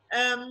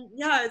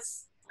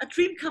it's a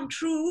dream come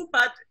true,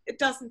 but it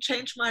doesn't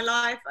change my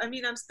life. I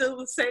mean, I'm still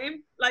the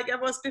same like I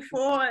was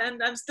before,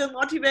 and I'm still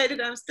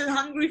motivated. I'm still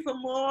hungry for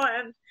more.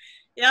 And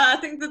I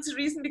think that's the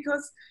reason,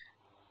 because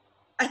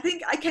I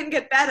think I can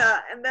get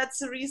better, and that's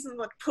the reason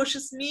what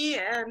pushes me,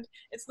 and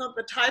it's not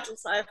the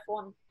titles I've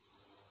won.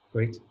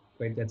 Great.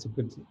 That's a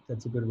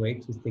good way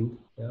to think.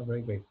 Yeah,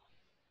 very great.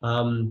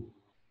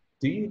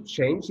 Do you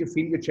change? You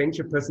feel you change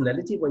your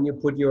personality when you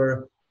put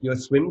your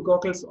swim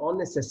goggles on?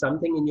 Is there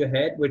something in your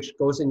head which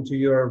goes into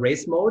your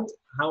race mode?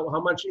 How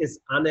much is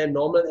Anne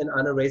normal and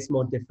Anne race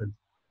mode different?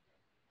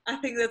 I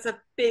think that's a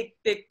big,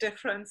 big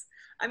difference.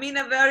 I mean,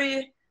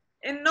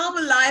 in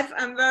normal life,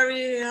 I'm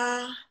very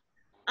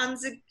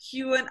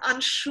insecure and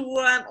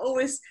unsure. I'm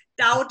always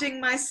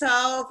doubting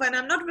myself, and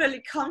I'm not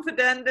really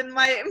confident in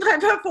my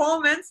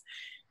performance.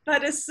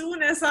 But as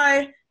soon as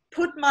I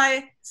put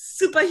my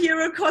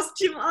superhero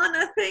costume on,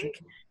 I think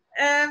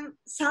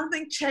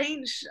something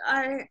changed.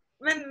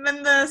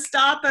 When the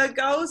starter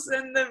goes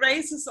and the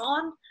race is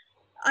on,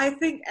 I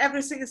think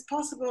everything is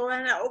possible,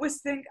 and I always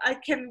think I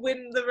can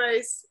win the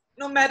race,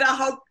 no matter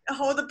how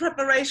the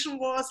preparation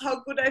was,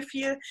 how good I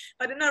feel.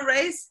 But in a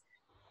race,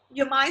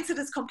 your mindset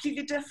is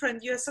completely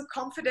different. You're so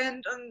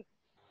confident, and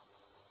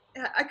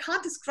I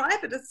can't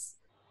describe it.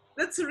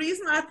 that's the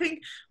reason I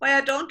think why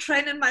I don't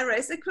train in my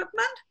race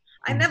equipment.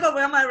 I never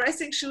wear my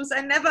racing shoes.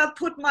 I never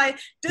put my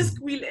disc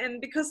wheel in,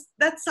 because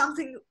that's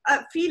something,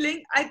 a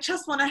feeling I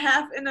just want to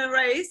have in a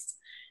race.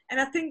 And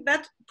I think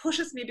that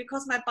pushes me,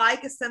 because my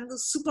bike is then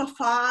super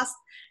fast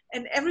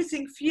and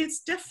everything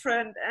feels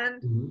different.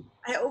 And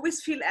I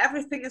always feel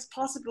everything is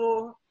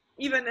possible.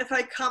 Even if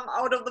I come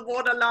out of the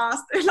water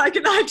last, like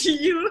an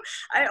ITU,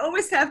 I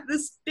always have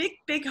this big,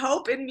 big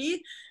hope in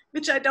me,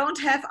 which I don't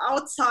have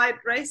outside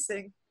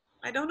racing.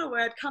 I don't know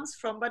where it comes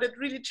from, but it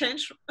really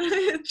changed,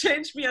 it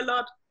changed me a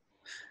lot.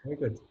 Very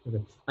good.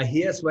 Okay. I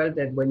hear as well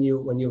that when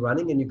you're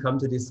running and you come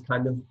to this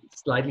kind of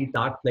slightly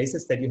dark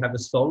places, that you have a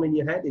song in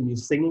your head and you're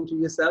singing to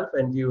yourself.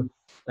 And you,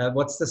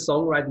 what's the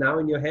song right now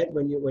in your head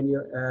when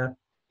you're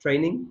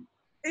training?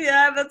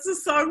 Yeah, that's a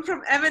song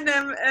from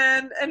Eminem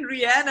and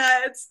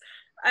Rihanna. It's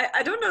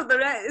I don't know the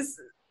rest.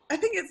 I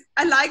think it's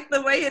I Like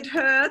the Way It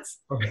Hurts,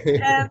 Okay.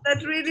 and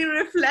that really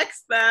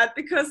reflects that,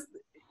 because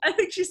I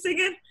think she's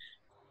singing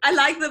I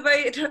like the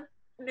way it hurts.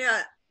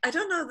 Yeah, I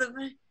don't know the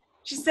way.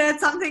 She said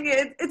something,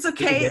 it's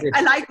okay,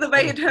 I like the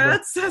way it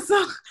hurts.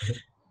 So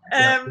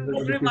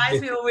it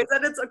reminds me always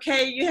that it's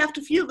okay. You have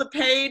to feel the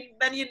pain,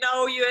 then you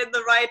know you're in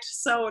the right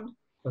zone.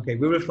 Okay,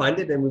 we will find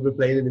it and we will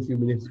play it in a few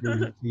minutes.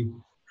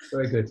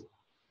 Very good.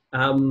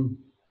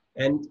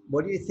 And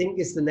what do you think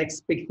is the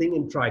next big thing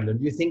in triathlon?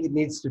 Do you think it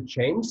needs to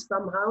change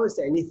somehow? Is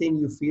there anything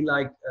you feel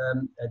like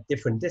at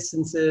different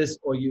distances,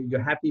 or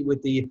you're happy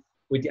with the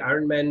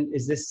Ironman?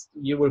 Is this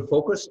you will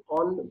focus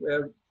on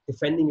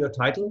defending your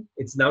title?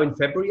 It's now in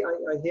February,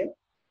 I hear.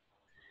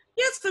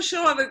 Yes, for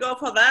sure, I will go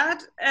for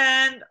that.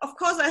 And of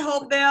course, I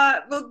hope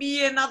there will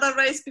be another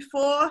race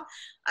before.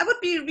 I would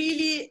be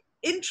really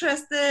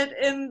interested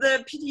in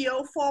the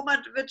PTO format,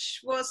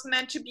 which was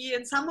meant to be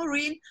in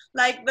Samorin,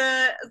 like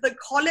the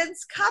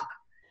Collins Cup.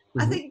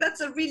 I think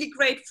that's a really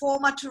great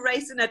format to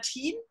race in a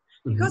team,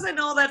 because I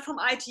know that from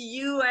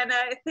ITU, and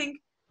I think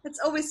it's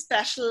always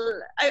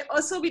special.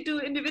 We do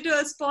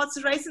individual sports.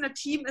 To race in a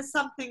team is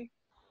something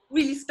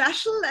really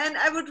special, and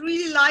I would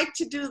really like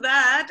to do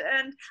that,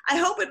 and I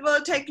hope it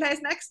will take place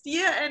next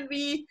year, and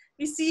we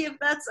see if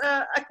that's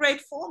a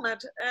great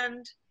format.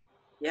 And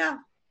yeah,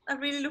 I'm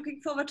really looking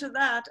forward to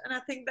that, and I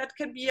think that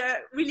can be a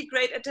really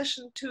great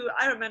addition to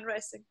Ironman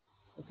racing.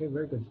 Okay,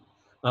 very good.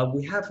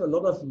 We have a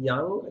lot of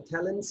young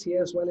talents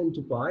here as well in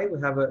Dubai.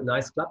 We have a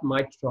nice club,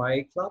 My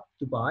Tri Club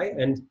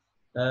Dubai, and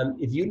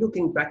if you're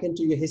looking back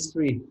into your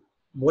history,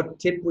 what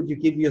tip would you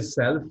give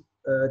yourself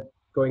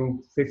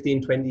going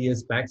 15, 20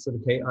 years back? So,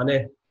 okay,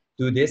 Anne,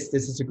 do this.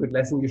 This is a good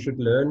lesson you should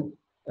learn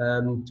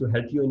to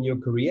help you in your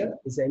career.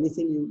 Is there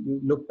anything you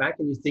look back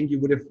and you think you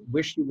would have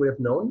wished you would have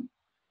known?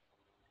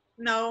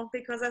 No,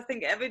 because I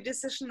think every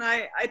decision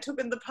I took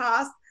in the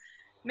past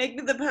make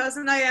me the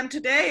person I am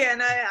today, and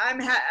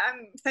I'm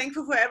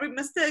thankful for every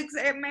mistake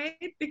I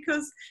made,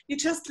 because you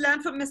just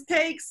learn from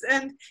mistakes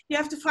and you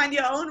have to find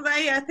your own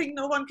way. I think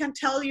no one can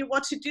tell you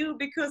what to do,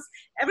 because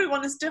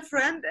everyone is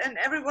different and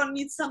everyone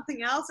needs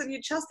something else, and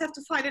you just have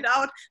to find it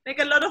out, make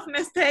a lot of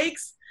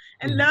mistakes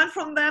and learn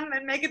from them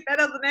and make it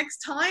better the next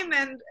time,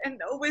 and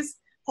always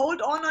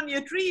hold on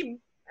your dream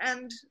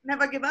and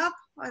never give up.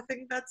 I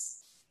think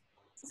that's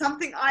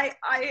something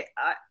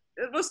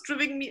it was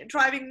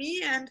driving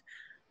me, and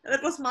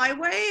that was my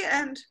way.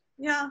 And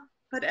yeah,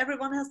 but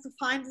everyone has to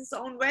find his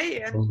own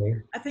way,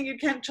 and I think you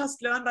can't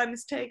just learn by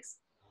mistakes.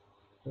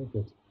 Very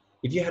good.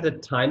 If you had a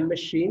time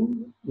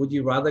machine, would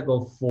you rather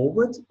go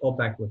forward or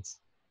backwards?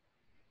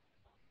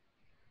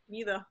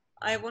 Neither.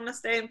 I want to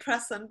stay in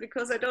present,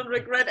 because I don't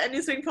regret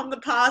anything from the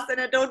past, and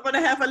I don't want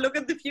to have a look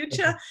at the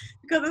future,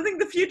 because I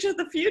think the future is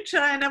the future,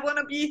 and I want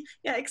to be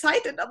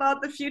excited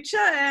about the future.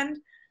 And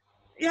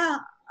yeah,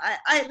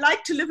 I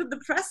like to live in the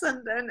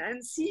present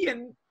and see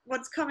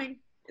what's coming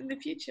in the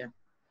future.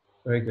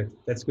 Very good.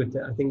 That's good.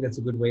 I think that's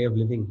a good way of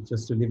living,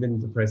 just to live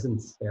in the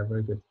present. Yeah,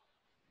 very good.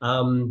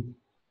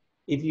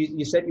 If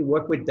you said you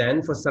worked with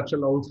Dan for such a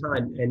long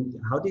time, and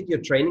how did your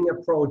training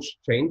approach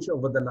change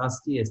over the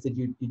last years?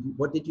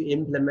 What did you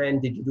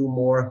implement? Did you do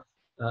more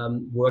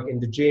work in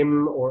the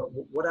gym, or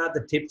what are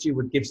the tips you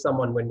would give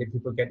someone when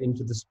people get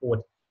into the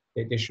sport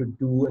that they should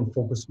do and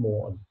focus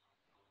more on?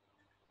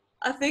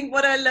 I think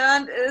what I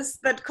learned is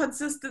that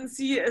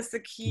consistency is the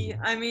key.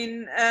 I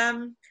mean,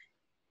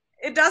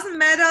 it doesn't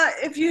matter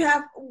if you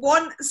have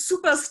one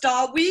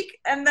superstar week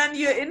and then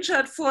you're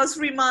injured for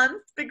 3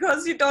 months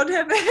because you don't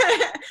have,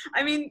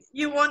 I mean,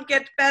 you won't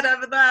get better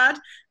with that.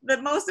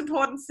 The most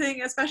important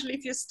thing, especially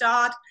if you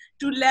start,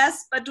 do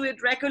less, but do it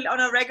on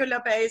a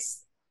regular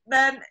basis.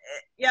 Then,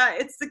 yeah,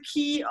 it's the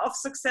key of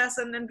success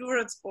in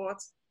endurance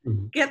sports.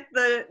 Get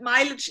the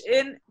mileage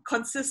in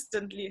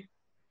consistently.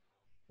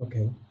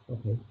 Okay.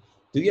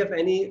 Do you have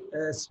any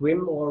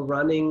swim or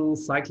running,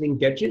 cycling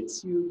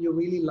gadgets you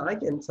really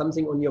like, and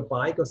something on your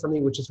bike or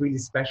something which is really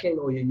special,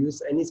 or you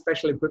use any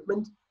special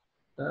equipment?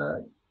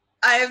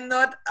 I am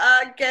not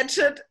a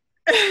gadget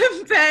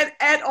fan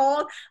at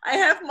all. I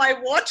have my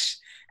watch.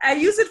 I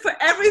use it for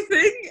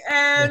everything,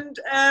 and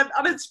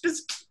it's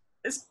just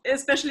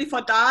especially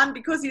for Dan,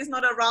 because he's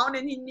not around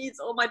and he needs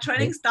all my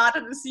training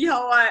started to see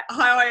how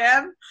I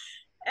am.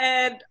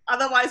 And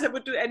otherwise I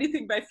would do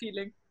anything by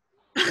feeling.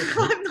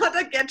 I'm not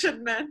a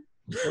gadget man.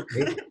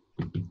 Okay.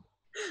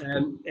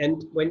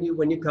 And when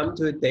you come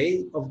to a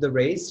day of the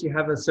race, you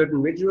have a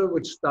certain ritual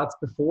which starts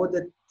before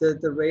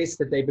the race,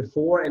 the day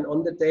before, and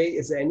on the day.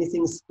 Is there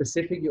anything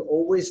specific you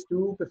always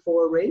do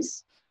before a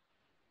race?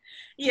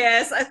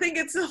 Yes, I think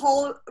it's a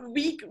whole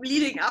week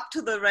leading up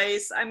to the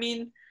race. I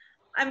mean,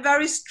 I'm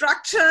very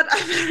structured.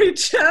 I'm very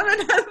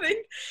German, I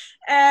think.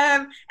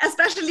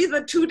 Especially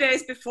the 2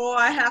 days before,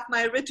 I have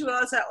my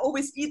rituals. I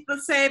always eat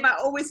the same. I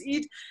always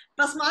eat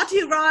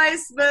basmati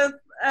rice with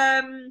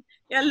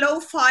low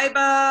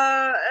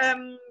fiber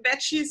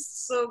veggies,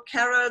 so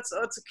carrots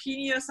or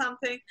zucchini or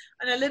something,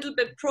 and a little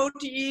bit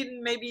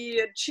protein, maybe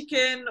a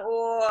chicken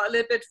or a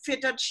little bit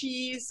feta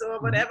cheese or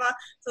whatever.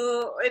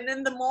 So, and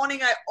in the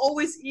morning, I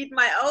always eat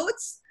my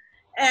oats.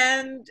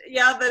 And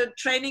yeah, the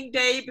training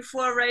day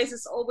before a race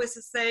is always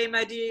the same.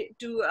 I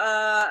do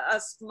a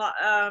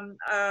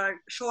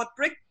short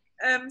brick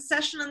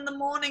session in the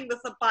morning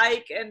with a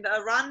bike and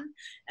a run,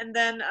 and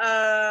then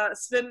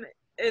swim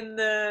in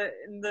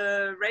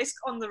the race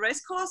on the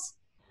race course.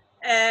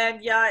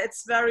 And yeah,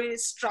 it's very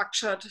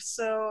structured.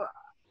 So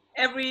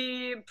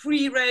every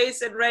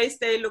pre-race and race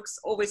day looks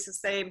always the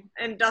same,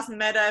 and doesn't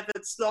matter if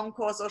it's long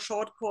course or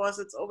short course.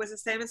 It's always the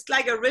same. It's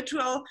like a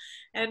ritual,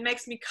 and it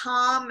makes me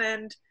calm.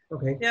 And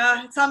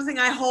yeah, it's something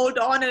I hold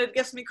on, and it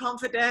gives me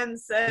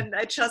confidence, and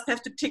I just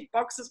have to tick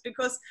boxes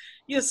because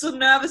you're so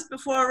nervous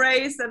before a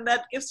race, and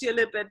that gives you a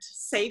little bit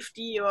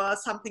safety or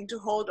something to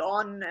hold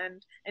on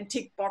and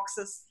tick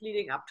boxes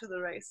leading up to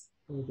the race.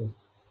 Okay.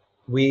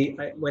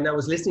 When I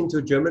was listening to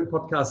a German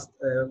podcast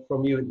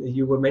from you,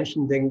 you were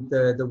mentioning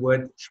the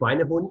word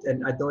Schweinehund,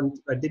 and I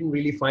didn't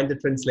really find the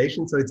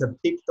translation. So it's a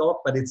pig dog,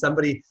 but it's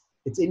somebody,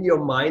 it's in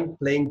your mind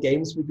playing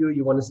games with you.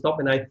 You want to stop,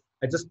 and I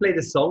just played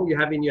a song you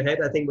have in your head,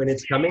 I think, when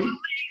it's coming.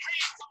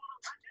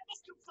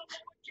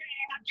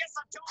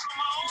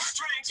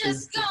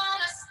 Just gonna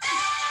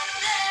stand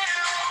there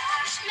and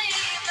watch me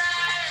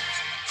burn.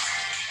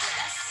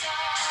 That's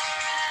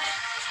alright,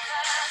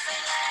 'cause I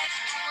like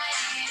the way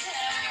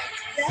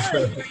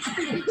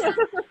it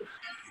hurts.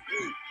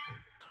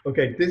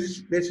 Okay,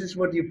 this is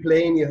what you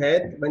play in your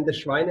head when the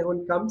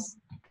Schweinehund comes?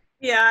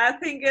 Yeah, I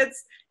think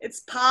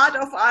it's part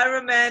of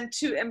Ironman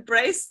to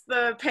embrace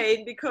the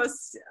pain,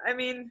 because I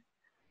mean,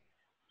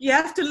 you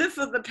have to live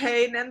with the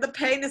pain, and the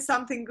pain is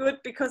something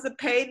good, because the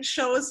pain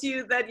shows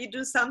you that you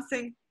do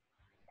something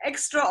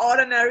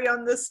extraordinary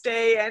on this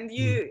day, and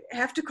you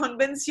have to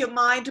convince your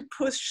mind to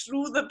push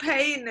through the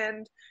pain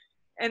and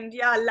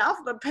yeah, love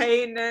the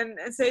pain and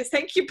say,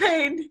 thank you,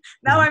 pain.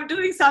 Now I'm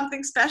doing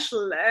something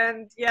special.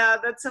 And yeah,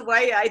 that's a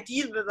way I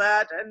deal with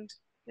that. And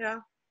yeah.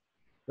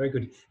 Very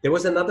good. There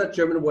was another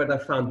German word I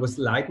found, was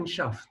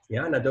Leidenschaft.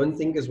 Yeah, and I don't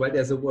think as well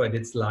there's a word.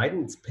 It's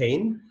Leiden, it's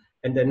pain.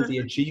 And then the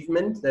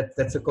achievement,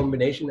 that's a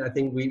combination I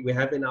think we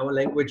have in our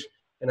language.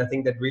 And I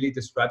think that really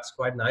describes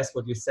quite nice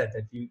what you said,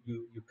 that you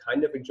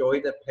kind of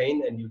enjoy the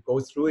pain and you go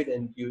through it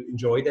and you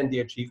enjoy then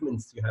the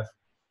achievements you have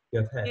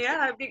had.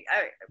 Yeah,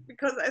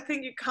 because I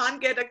think you can't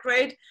get a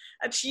great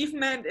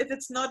achievement if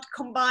it's not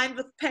combined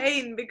with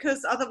pain,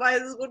 because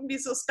otherwise it wouldn't be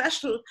so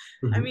special.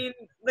 I mean,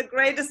 the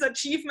greatest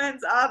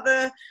achievements are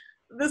the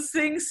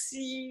things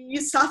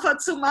you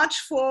suffered so much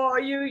for,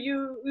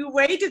 you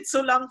waited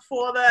so long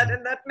for that,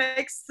 and that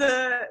makes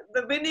the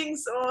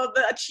winnings or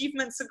the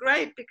achievements so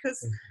great,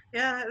 because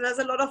yeah, there's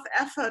a lot of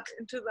effort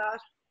into that.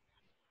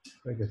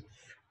 Very good.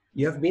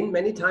 You have been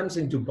many times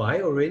in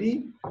Dubai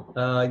already.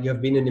 You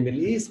have been in the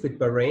Middle East with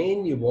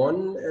Bahrain. You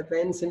won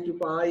events in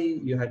Dubai.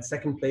 You had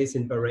second place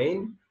in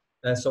Bahrain.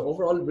 So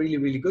overall, really,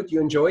 really good. You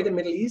enjoy the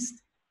Middle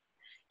East?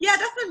 Yeah,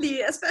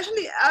 definitely.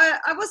 Especially,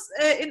 I was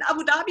in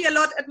Abu Dhabi a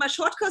lot at my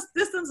short course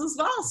distance as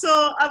well.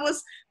 So I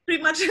was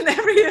pretty much in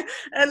every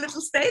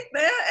little state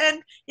there.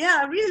 And yeah,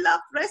 I really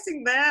loved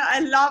racing there.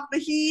 I love the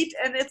heat,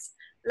 and it's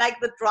like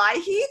the dry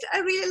heat I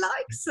really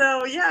like.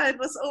 So yeah, it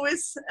was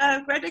always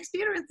a great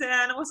experience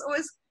there. And it was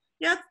always,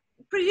 yeah,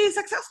 pretty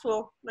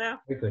successful there.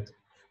 Very good.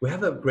 We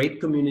have a great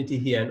community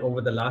here, and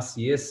over the last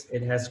years,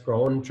 it has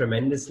grown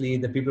tremendously.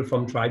 The people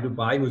from Try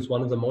Dubai, who's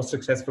one of the most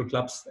successful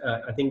clubs,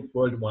 I think,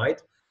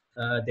 worldwide,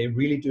 they're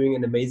really doing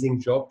an amazing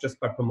job just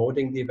by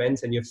promoting the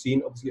events. And you've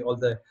seen, obviously, all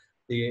the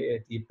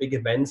big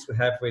events we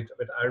have with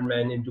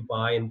Ironman in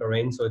Dubai and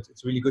Bahrain. So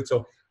it's really good.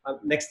 So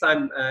next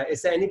time,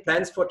 is there any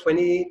plans for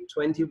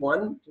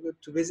 2021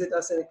 to visit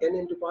us again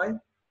in Dubai?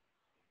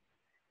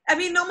 I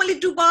mean, normally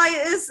Dubai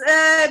is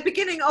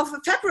beginning of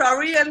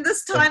February, and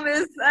this time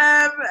is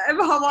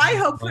Hawaii,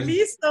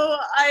 hopefully. So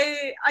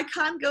I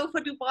can't go for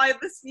Dubai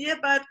this year,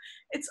 but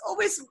it's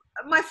always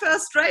my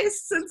first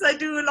race since I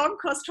do a long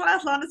course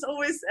triathlon. It's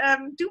always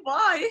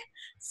Dubai.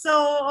 So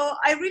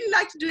I really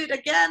like to do it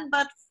again,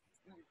 but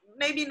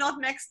maybe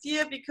not next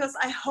year, because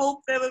I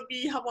hope there will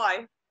be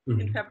Hawaii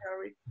in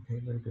February.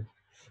 Okay, very good.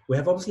 We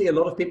have obviously a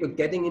lot of people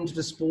getting into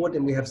the sport,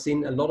 and we have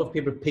seen a lot of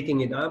people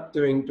picking it up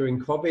during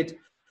COVID.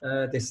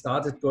 They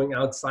started going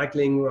out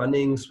cycling,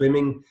 running,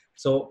 swimming.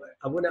 So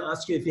I want to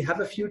ask you if you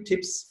have a few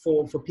tips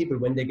for people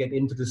when they get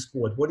into the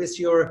sport. What is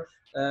your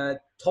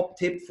top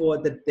tip for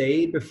the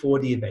day before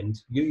the event?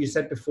 You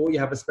said before you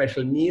have a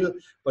special meal,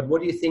 but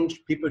what do you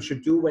think people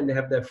should do when they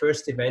have their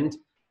first event?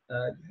 Do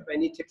you have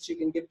any tips you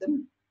can give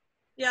them?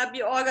 Yeah,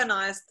 be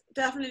organized.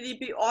 Definitely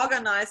be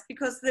organized,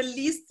 because the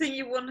least thing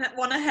you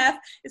want to have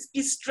is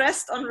be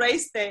stressed on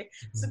race day.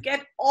 So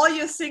get all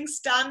your things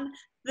done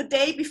the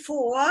day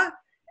before,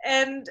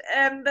 and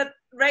that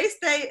race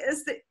day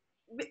is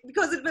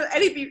because it will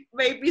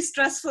anyway be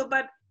stressful,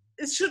 but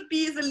it should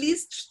be the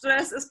least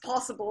stress as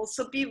possible.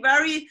 So be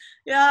very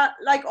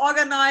like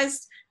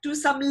organized. Do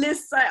some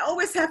lists. I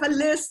always have a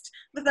list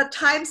with a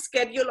time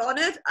schedule on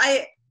it.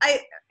 I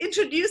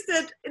introduced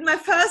it in my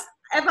first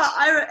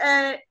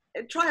ever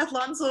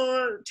triathlon,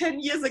 so 10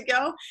 years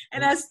ago,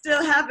 and I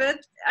still have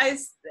it.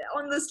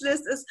 On this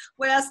list is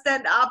where I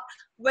stand up,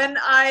 when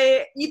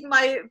I eat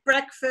my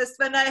breakfast,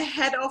 when I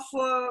head off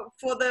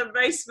for the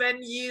race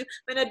venue,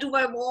 when I do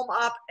my warm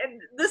up.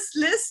 And this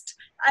list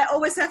I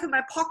always have in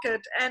my pocket,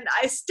 and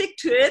I stick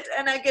to it,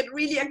 and I get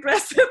really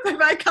aggressive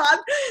if I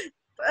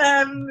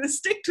can't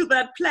stick to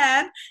that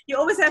plan. You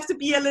always have to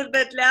be a little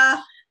bit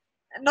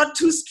not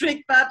too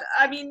strict, but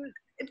I mean,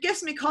 it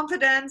gives me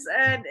confidence,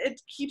 and it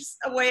keeps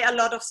away a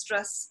lot of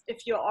stress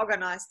if you're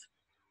organized.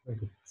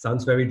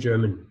 Sounds very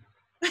German.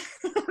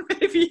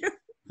 Maybe.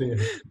 Yeah.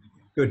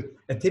 Good.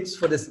 A tip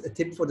for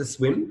the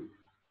swim?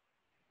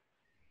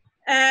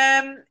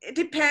 It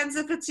depends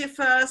if it's your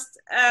first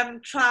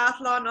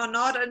triathlon or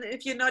not, and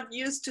if you're not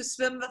used to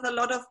swim with a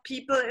lot of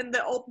people in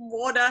the open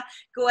water,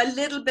 go a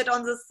little bit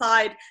on the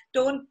side.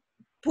 Don't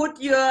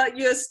put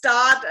your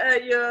start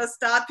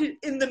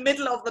in the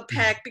middle of the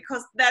pack,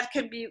 because that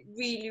can be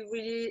really,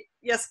 really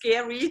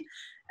scary.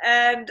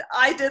 And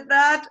I did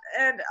that,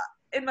 and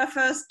in my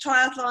first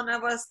triathlon I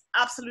was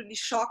absolutely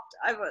shocked.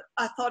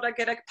 I thought I'd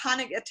get a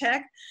panic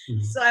attack.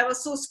 So I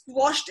was so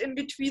squashed in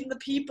between the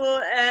people.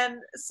 And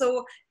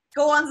so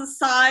go on the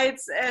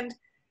sides and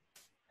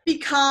be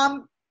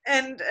calm,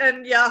 and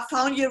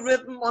found your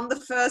rhythm on the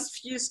first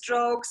few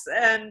strokes.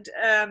 And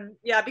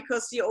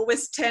because you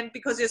always tend,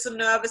 because you're so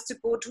nervous, to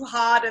go too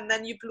hard, and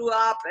then you blew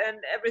up and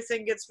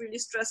everything gets really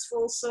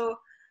stressful. So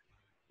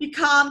be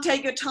calm,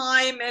 take your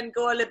time, and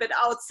go a little bit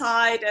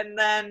outside, and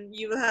then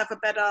you will have a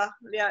better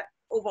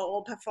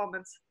overall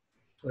performance.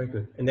 Very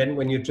good. And then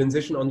when you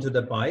transition onto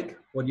the bike,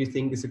 what do you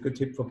think is a good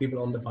tip for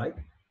people on the bike?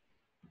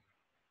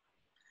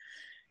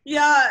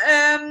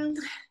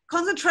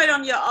 Concentrate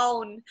on your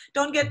own.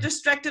 Don't get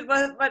distracted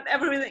by what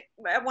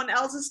everyone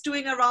else is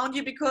doing around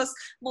you, because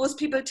most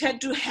people tend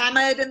to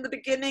hammer it in the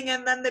beginning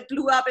and then they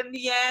blew up in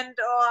the end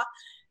or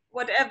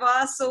whatever.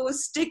 So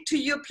stick to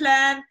your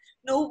plan,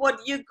 know what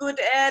you're good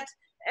at,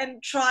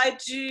 and try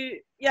to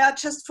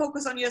just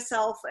focus on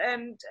yourself.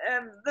 And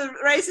the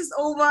race is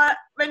over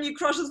when you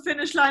cross the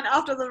finish line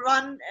after the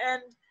run,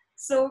 and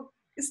so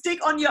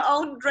stick on your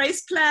own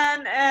race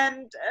plan,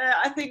 and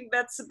I think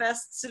that's the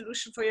best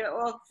solution for you,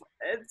 or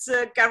it's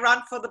a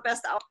garant for the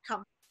best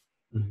outcome.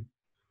 Mm-hmm.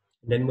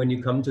 Then when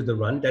you come to the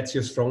run, that's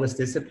your strongest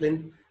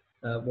discipline.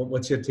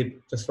 What's your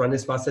tip? Just run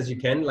as fast as you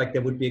can, like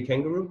there would be a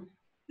kangaroo?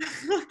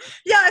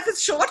 If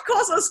it's short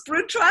course or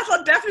sprint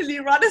triathlon, definitely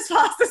run as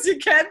fast as you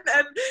can,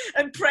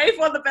 and pray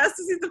for the best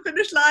to see the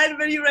finish line.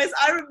 When you race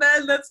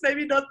Ironman, that's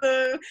maybe not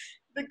a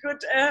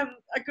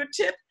good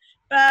tip.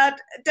 But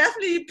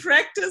definitely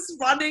practice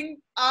running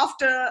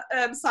after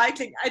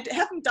cycling. I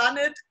haven't done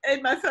it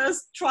in my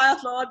first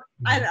triathlon,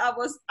 and I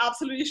was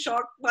absolutely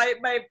shocked. My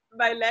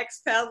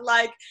legs felt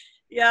like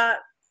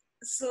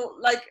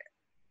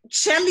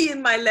jelly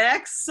in my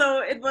legs. So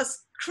it was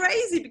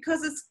crazy,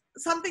 because it's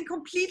something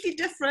completely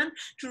different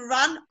to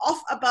run off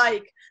a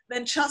bike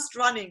than just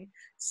running.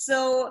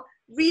 So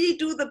really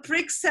do the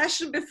brick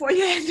session before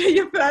you enter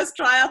your first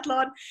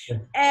triathlon,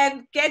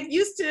 and get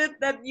used to it,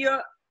 that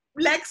your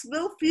legs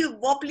will feel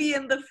wobbly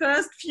in the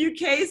first few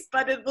Ks,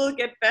 but it will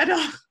get better.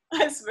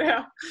 I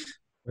swear.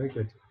 Very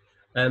good.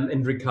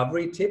 And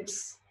recovery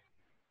tips?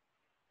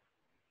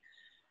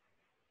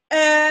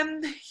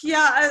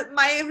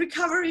 My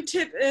recovery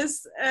tip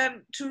is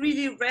to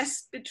really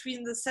rest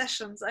between the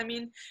sessions. I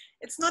mean,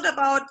 it's not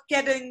about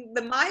getting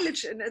the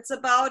mileage in, it's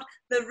about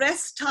the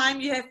rest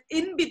time you have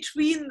in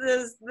between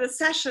the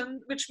session,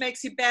 which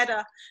makes you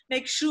better.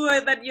 Make sure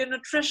that your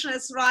nutrition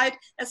is right,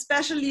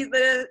 especially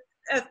the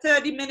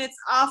 30 minutes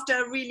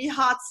after a really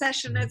hard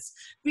session. It's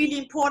really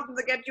important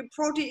to get your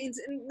proteins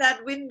in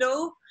that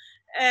window,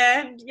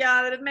 and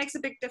it makes a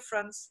big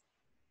difference.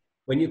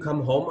 When you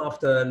come home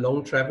after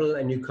long travel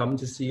and you come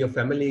to see your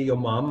family, your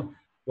mom,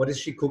 what is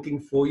she cooking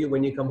for you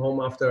when you come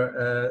home after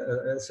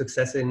a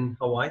success in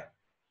Hawaii?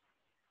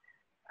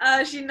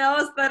 She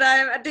knows that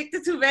I'm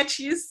addicted to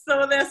veggies,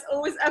 so there's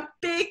always a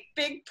big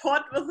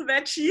pot with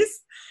veggies.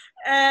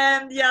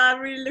 And I'm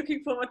really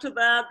looking forward to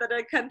that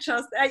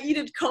I eat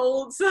it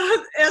cold. So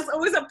there's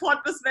always a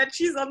pot with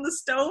veggies on the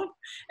stove,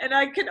 and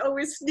I can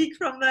always sneak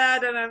from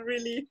that. And I'm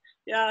really,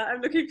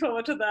 I'm looking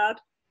forward to that.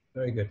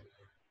 Very good.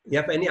 You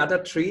have any other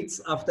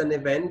treats after an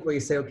event where you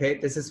say, okay,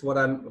 this is what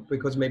I'm,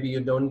 because maybe you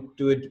don't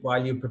do it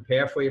while you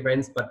prepare for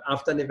events, but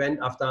after an event,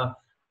 after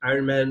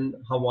Ironman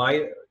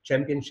Hawaii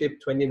Championship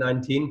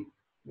 2019,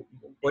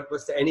 what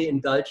was there any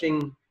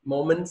indulging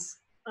moments?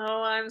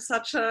 Oh, I'm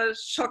such a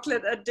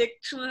chocolate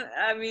addiction.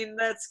 I mean,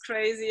 that's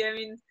crazy. I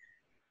mean,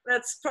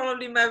 that's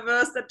probably my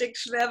worst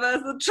addiction ever,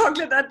 the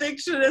chocolate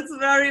addiction. It's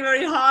very,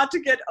 very hard to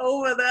get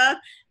over that.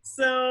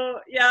 So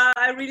yeah,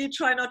 I really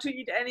try not to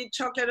eat any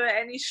chocolate or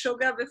any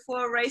sugar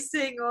before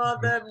racing or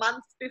the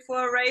month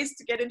before a race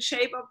to get in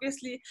shape,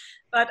 obviously.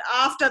 But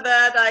after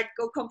that, I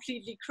go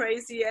completely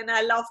crazy, and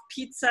I love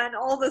pizza and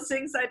all the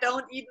things I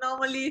don't eat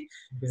normally.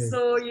 Okay.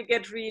 So you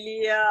get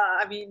really,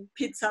 I mean,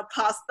 pizza,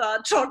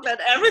 pasta, chocolate,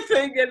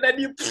 everything, and then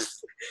you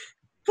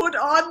put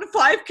on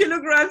 5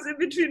 kilograms in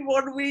between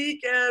 1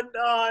 week, and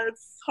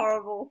it's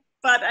horrible.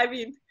 But I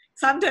mean,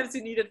 sometimes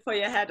you need it for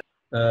your head.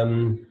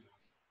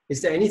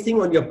 Is there anything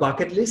on your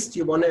bucket list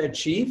you want to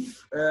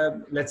achieve,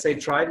 let's say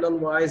triathlon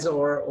wise,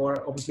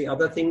 or obviously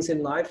other things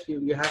in life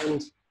you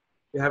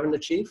haven't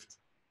achieved?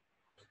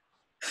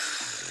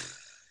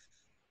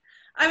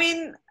 I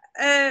mean,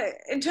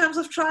 in terms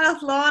of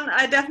triathlon,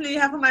 I definitely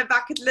have on my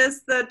bucket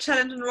list the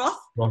Challenge in Roth.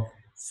 Well,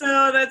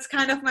 So that's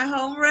kind of my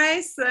home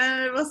race,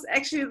 and it was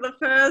actually the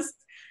first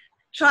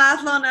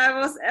triathlon I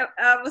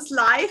was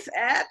live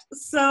at.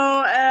 So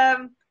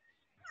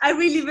I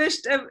really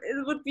wished it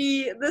would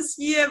be this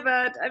year,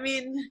 but I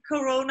mean,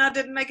 Corona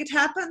didn't make it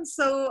happen.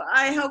 So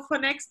I hope for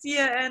next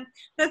year, and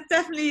that's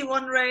definitely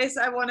one race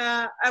I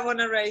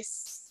wanna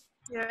race.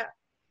 Yeah.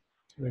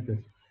 very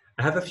good.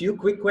 I have a few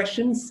quick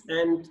questions,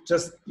 and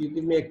just you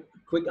give me a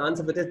quick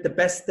answer for this. The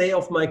best day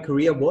of my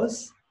career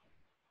was?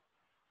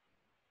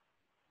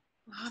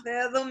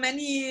 There are so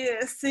many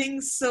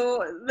things.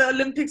 So the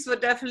Olympics were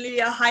definitely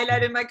a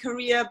highlight in my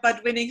career,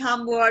 but winning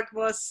Hamburg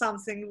was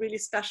something really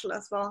special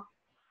as well.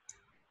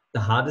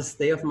 The hardest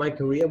day of my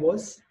career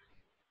was?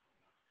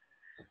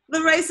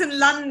 The race in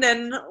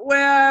London,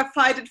 where I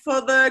fought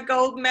for the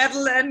gold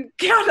medal and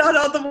got out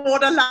of the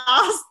water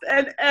last,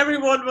 and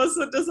everyone was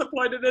so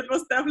disappointed. It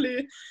was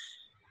definitely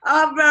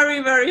a very,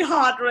 very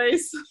hard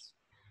race.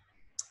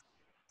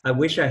 I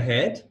wish I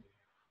had.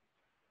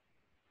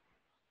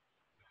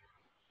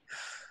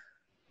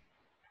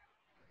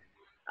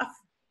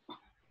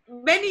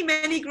 Many,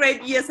 many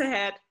great years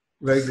ahead.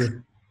 Very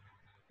good.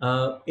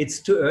 It's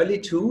too early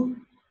to?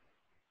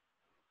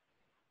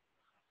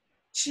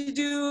 To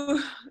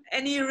do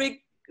any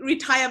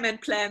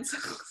retirement plans.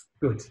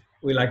 Good.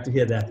 We like to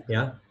hear that.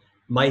 Yeah.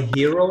 My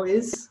hero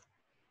is?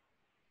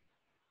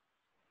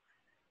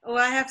 Oh,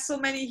 I have so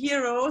many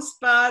heroes,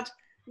 but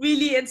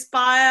really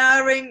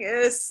inspiring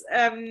is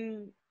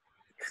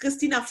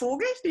Christina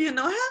Vogel. Do you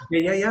know her?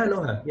 Yeah, I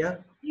know her. Yeah.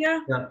 Yeah.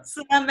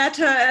 So I met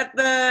her at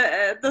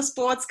the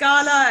sports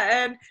gala,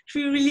 and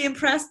she really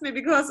impressed me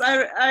because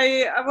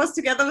I was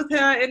together with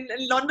her in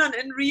London,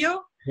 in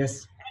Rio.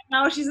 Yes.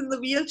 Now she's in the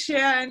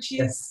wheelchair, and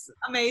she's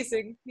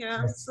amazing.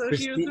 Yeah. Yes. So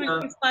she was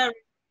really inspiring.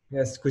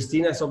 Yes,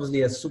 Christina is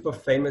obviously a super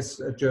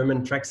famous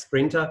German track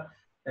sprinter,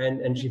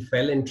 and she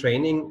fell in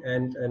training,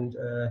 and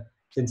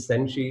since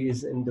then she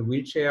is in the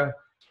wheelchair,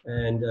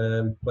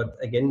 and but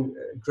again,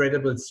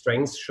 incredible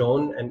strength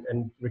shown,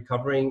 and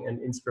recovering and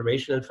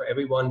inspirational for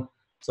everyone.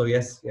 So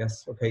yes,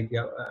 okay,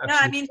 yeah,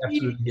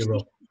 absolutely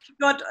hero. He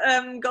got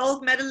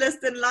gold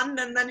medalist in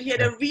London, then he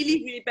had a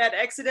really, really bad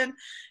accident,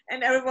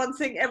 and everyone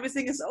think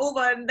everything is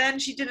over, and then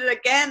she did it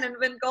again and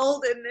win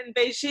gold in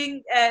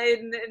Beijing,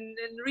 in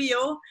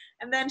Rio,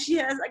 and then she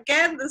has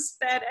again this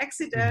bad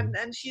accident,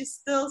 and she's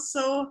still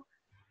so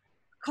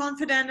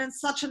confident and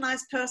such a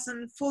nice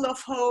person, full of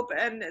hope,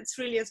 and it's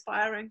really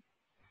inspiring.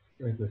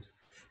 Very good.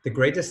 The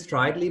greatest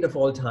triathlete of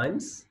all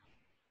times?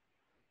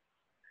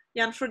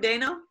 Jan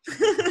Frodeno.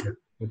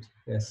 Good.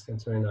 Yes,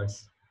 that's very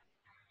nice.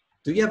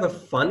 Do you have a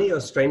funny or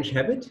strange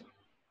habit?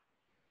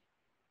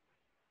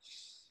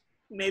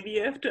 Maybe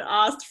you have to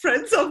ask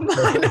friends of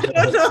mine. I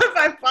don't know if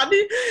I'm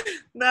funny.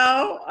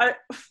 No,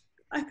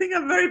 I think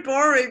I'm very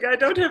boring. I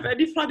don't have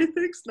any funny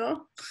things,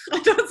 no. I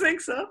don't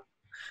think so.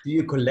 Do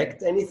you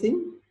collect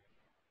anything?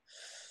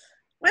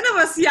 When I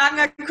was young,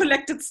 I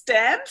collected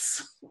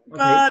stamps,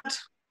 but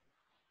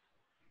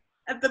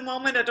at the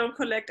moment, I don't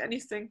collect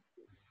anything.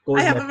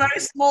 I have a very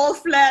small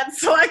flat,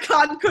 so I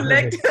can't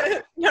collect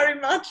very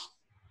much.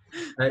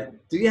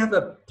 Do you have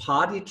a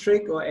party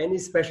trick or any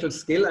special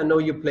skill? I know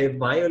you play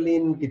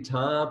violin,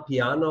 guitar,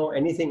 piano.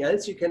 Anything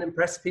else you can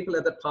impress people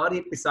at the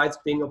party besides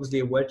being obviously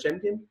a world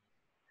champion?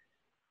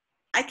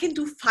 I can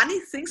do funny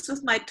things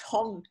with my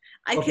tongue.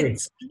 I can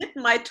split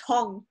my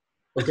tongue.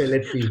 Okay,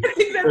 let's see. I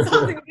think that's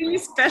something really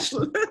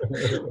special.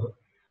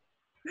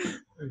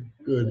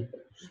 Good.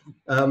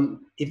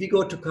 If you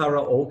go to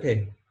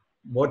karaoke,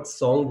 what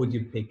song would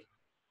you pick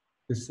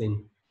to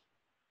sing?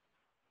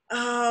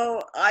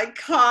 Oh, I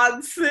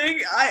can't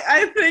sing.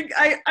 I think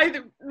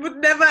I would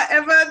never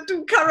ever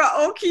do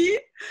karaoke.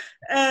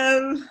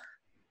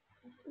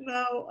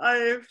 No,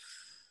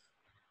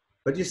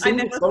 But you sing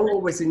the song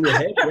always in your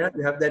head, yeah?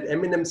 You have that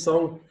Eminem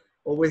song,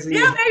 always in Yeah,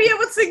 your maybe I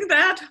would sing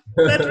that.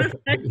 That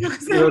reflects you know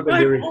myself. the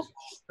lyrics.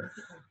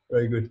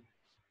 Very good.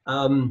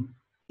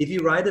 If you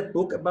write a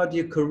book about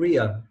your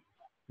career,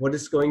 what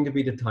is going to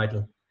be the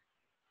title?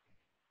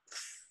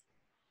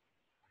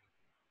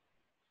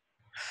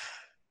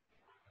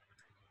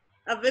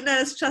 A winner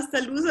is just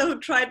a loser who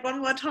tried one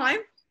more time.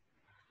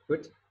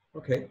 Good.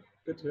 Okay.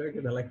 Good. Very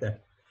good. I like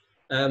that.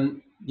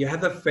 You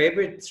have a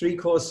favorite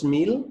 3-course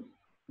meal?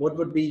 What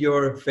would be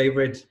your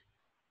favorite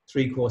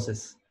 3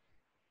 courses?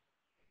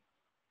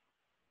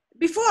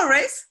 Before a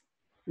race?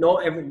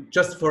 No,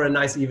 just for a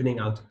nice evening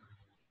out.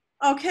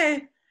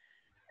 Okay.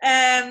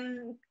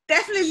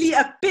 Definitely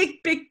a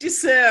big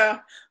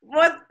dessert.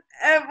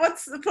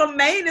 What's for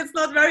Maine? It's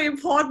not very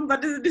important,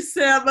 but the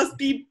dessert must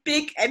be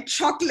big and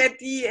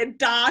chocolatey and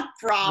dark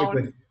Very brown.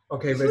 good.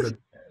 Okay, very good.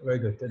 Very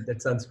good.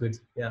 That sounds good.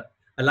 Yeah.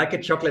 I like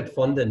a chocolate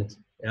fondant.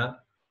 Yeah.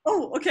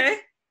 Oh, okay.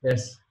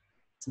 Yes.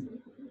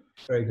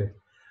 Very good.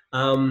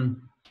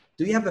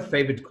 Do you have a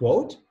favorite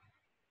quote?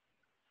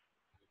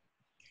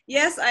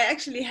 Yes, I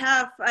actually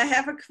have. I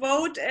have a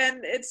quote,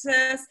 and it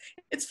says,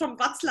 it's from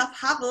Václav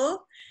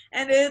Havel,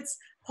 and it's,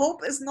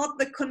 hope is not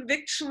the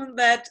conviction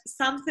that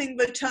something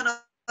will turn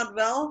out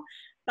well,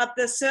 but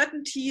the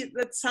certainty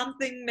that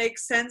something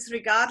makes sense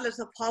regardless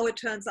of how it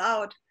turns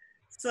out.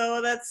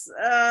 So that's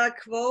a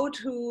quote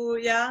who,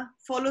 yeah,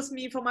 follows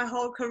me for my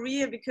whole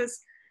career,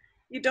 because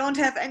you don't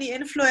have any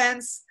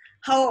influence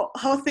how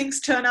things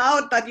turn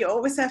out, but you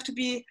always have to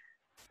be,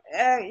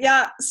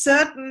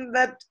 certain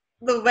that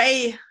the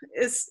way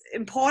is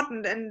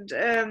important, and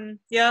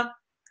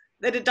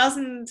that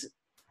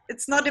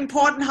it's not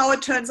important how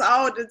it turns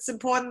out. It's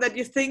important that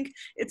you think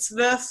it's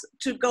worth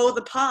to go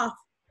the path.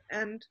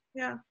 And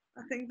yeah,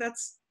 I think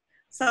that's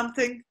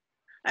something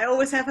I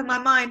always have in my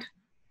mind.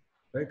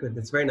 Very good.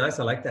 That's very nice.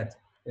 I like that.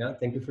 Yeah.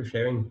 Thank you for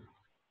sharing.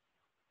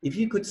 If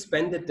you could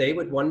spend a day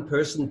with one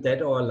person,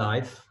 dead or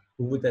alive,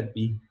 who would that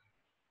be?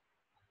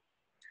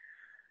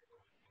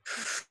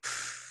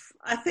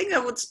 I think I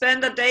would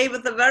spend a day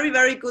with a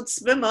very good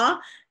swimmer,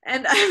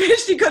 and I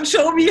wish he could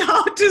show me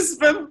how to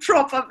swim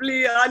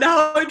properly and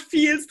how it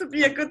feels to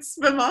be a good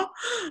swimmer.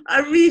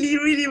 I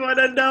really want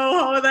to know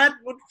how that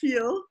would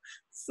feel.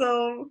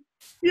 So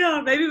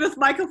yeah, maybe with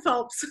Michael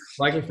Phelps.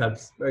 Michael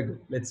Phelps. Very good.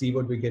 Let's see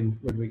what we can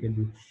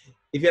do.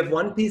 If you have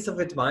one piece of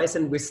advice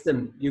and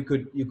wisdom you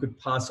could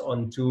pass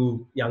on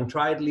to young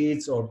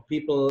triathletes or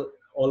people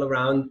all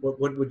around,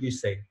 what would you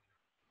say?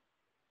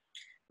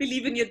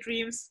 Believe in your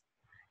dreams,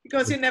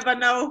 because you never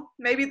know.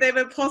 Maybe they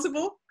were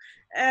possible,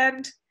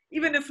 and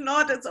even if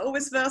not, it's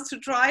always worth to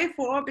try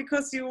for,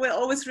 because you will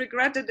always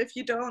regret it if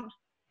you don't.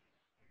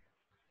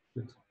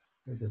 Good.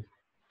 Very good.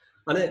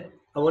 Anne,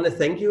 I want to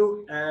thank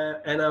you,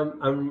 and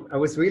I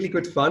was really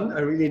good fun.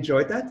 I really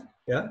enjoyed that.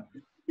 Yeah.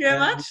 Very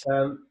much.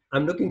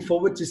 I'm looking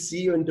forward to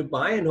see you in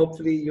Dubai, and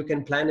hopefully you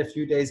can plan a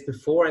few days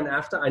before and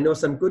after. I know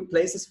some good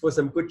places for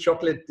some good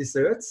chocolate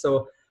desserts.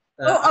 So.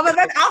 But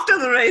then after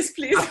the race,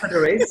 please. After the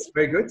race,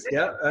 very good.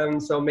 Yeah.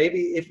 So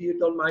maybe if you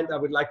don't mind, I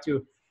would like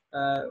to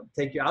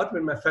take you out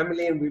with my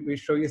family, and we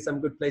show you some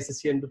good places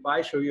here in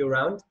Dubai, show you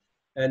around.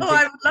 And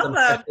I would love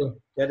that.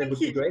 Yeah, that would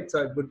be great.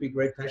 So it would be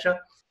great pleasure.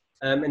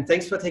 And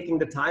thanks for taking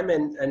the time.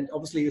 And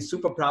obviously, you're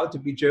super proud to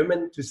be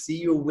German, to see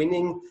you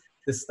winning,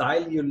 the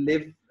style you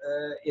live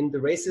in the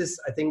races.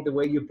 I think the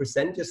way you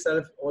present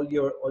yourself, all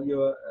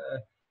your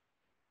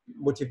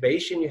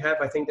motivation you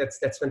have, I think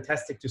that's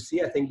fantastic to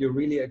see. I think you're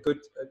really a good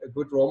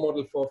role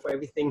model for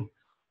everything.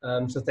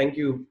 So thank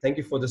you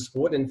for the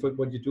sport and for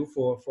what you do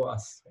for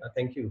us.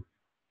 Thank you.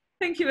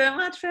 Thank you very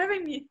much for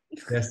having me.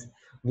 Yes,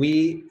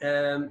 we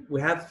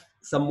have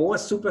some more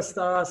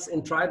superstars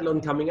in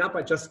triathlon coming up.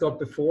 I just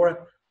got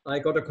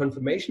a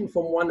confirmation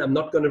from one. I'm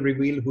not going to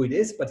reveal who it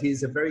is, but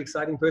he's a very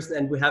exciting person.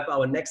 And we have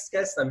our next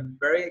guest. I'm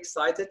very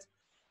excited.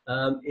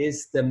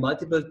 Is the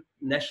multiple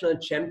national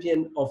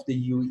champion of the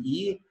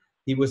UE.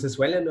 He was as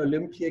well an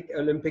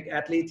Olympic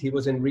athlete. He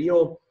was in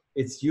Rio.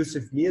 It's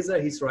Yusuf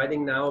Mirza. He's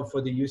riding now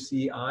for the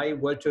UCI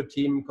World Tour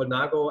team,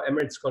 Colnago,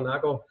 Emirates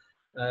Colnago.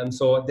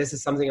 So this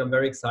is something I'm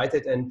very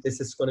excited, and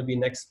this is going to be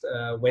next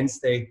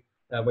Wednesday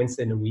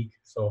in a week.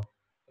 So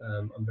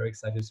I'm very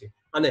excited to see.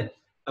 Anne,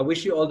 I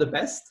wish you all the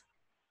best.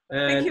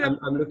 And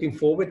I'm looking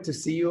forward to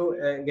see you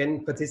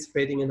again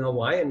participating in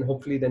Hawaii, and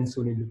hopefully then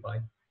soon in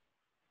Dubai.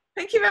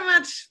 Thank you very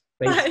much.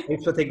 Bye.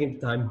 Thanks for taking the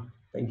time.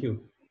 Thank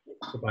you.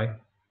 Goodbye.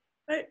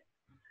 Bye.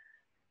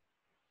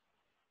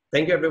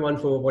 Thank you everyone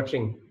for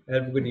watching.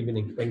 Have a good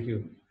evening. Thank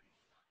you.